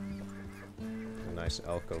 A nice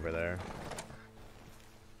elk over there.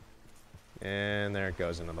 And there it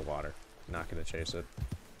goes into the water. Not gonna chase it.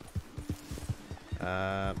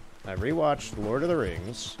 I rewatched Lord of the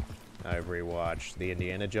Rings. I've rewatched the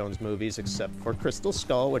Indiana Jones movies except for Crystal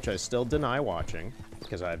Skull, which I still deny watching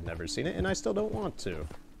because I've never seen it and I still don't want to.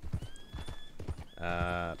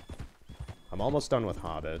 I'm almost done with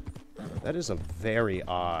Hobbit. That is a very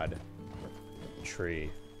odd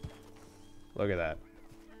tree. Look at that.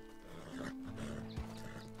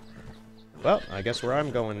 Well, I guess where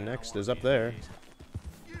I'm going next is up there.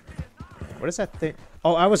 What is that thing?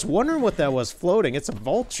 Oh, I was wondering what that was floating. It's a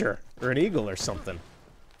vulture or an eagle or something.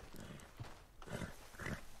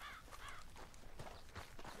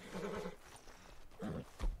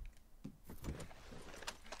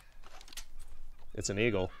 It's an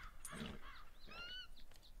eagle.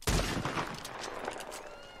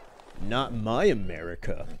 Not my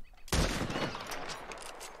America.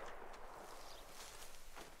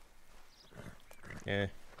 Eh.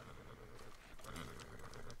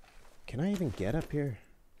 Can I even get up here?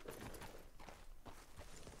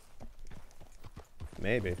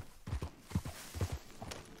 Maybe.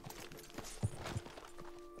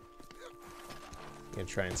 gonna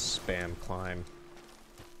try and spam climb.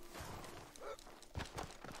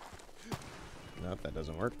 Nope, that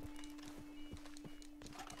doesn't work.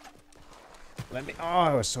 Let me. Oh,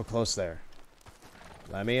 I was so close there.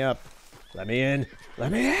 Let me up. Let me in.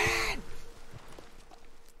 Let me in!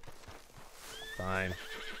 Fine.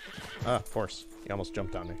 Ah, of course. He almost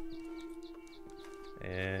jumped on me.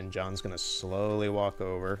 And John's gonna slowly walk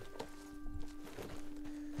over.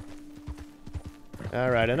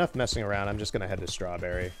 Alright, enough messing around. I'm just gonna head to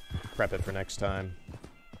Strawberry. Prep it for next time.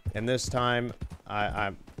 And this time,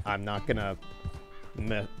 I'm not gonna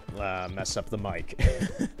mess up the mic.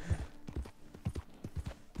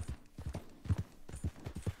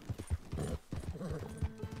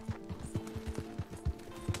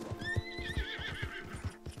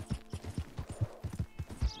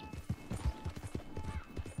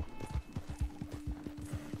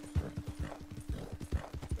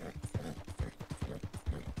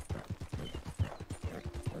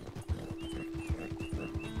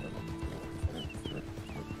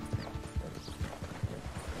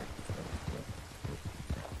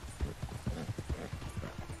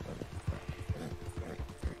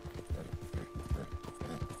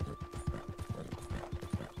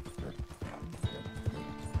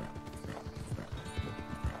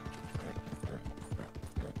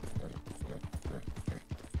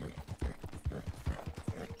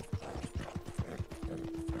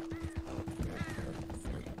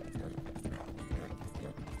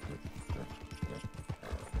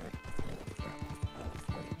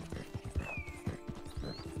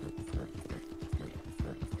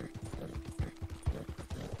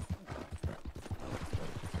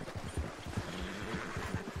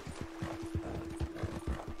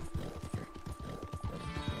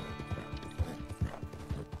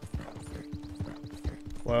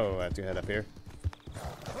 Whoa, I have to head up here.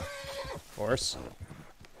 Horse.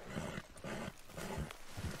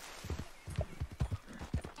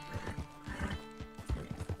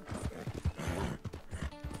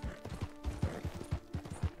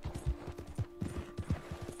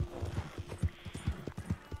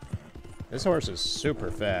 This horse is super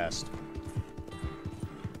fast.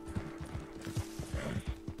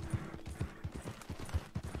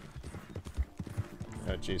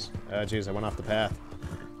 Oh, jeez. Oh, jeez, I went off the path.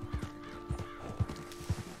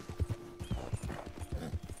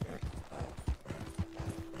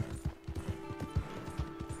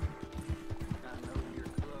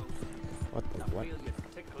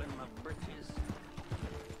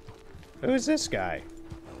 Who's this guy?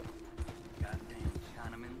 Goddamn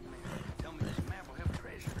Chinaman. Tell me this map will have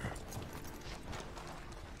treasure.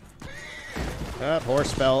 Oh,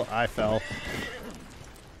 horse fell. I fell.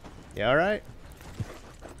 You alright?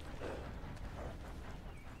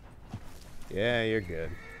 Yeah, you're good.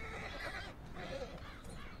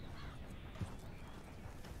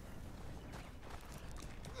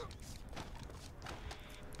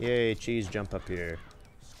 Yay, cheese, jump up here.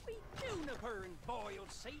 Sweet juniper and boiled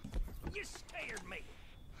seat. You scared me.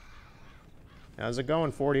 How's it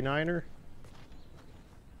going, 49er?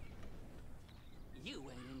 You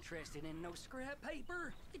ain't interested in no scrap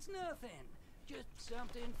paper. It's nothing. Just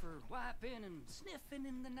something for wiping and sniffing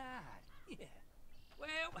in the night. Yeah.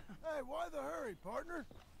 Well... Hey, why the hurry, partner?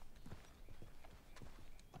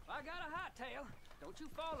 I got a hightail. Don't you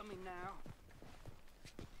follow me now.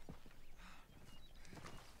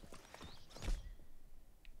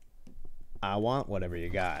 I want whatever you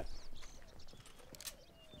got.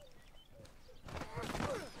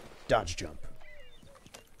 Dodge jump.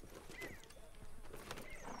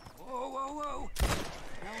 Whoa, whoa, whoa.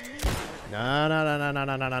 No, no, no, no, no,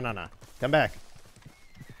 no, no, no, no, no. Come back.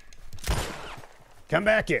 Come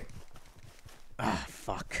back here. Ah,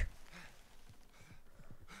 fuck.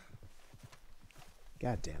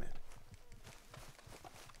 God damn it.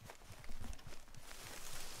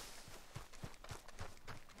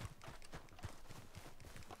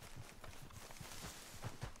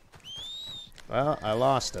 Well, I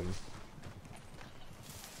lost him.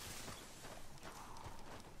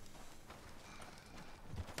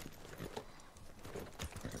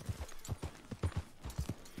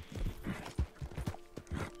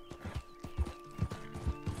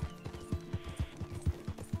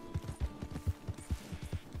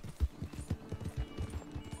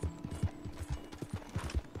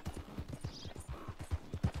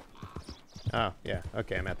 Oh, yeah.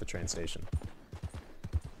 Okay, I'm at the train station.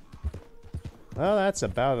 Well, that's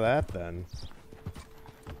about that, then.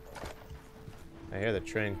 I hear the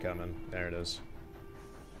train coming. There it is.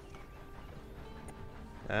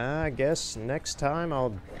 I guess next time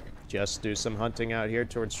I'll just do some hunting out here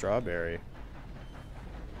towards Strawberry.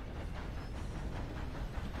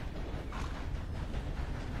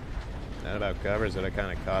 That about covers it. I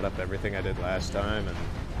kind of caught up everything I did last time and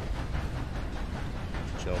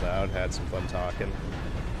chilled out, had some fun talking.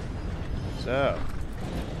 So,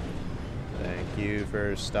 thank you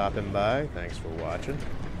for stopping by. Thanks for watching.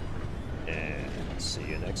 And see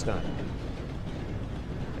you next time.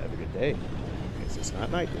 Have a good day. Because it's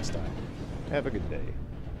not night this time. Have a good day.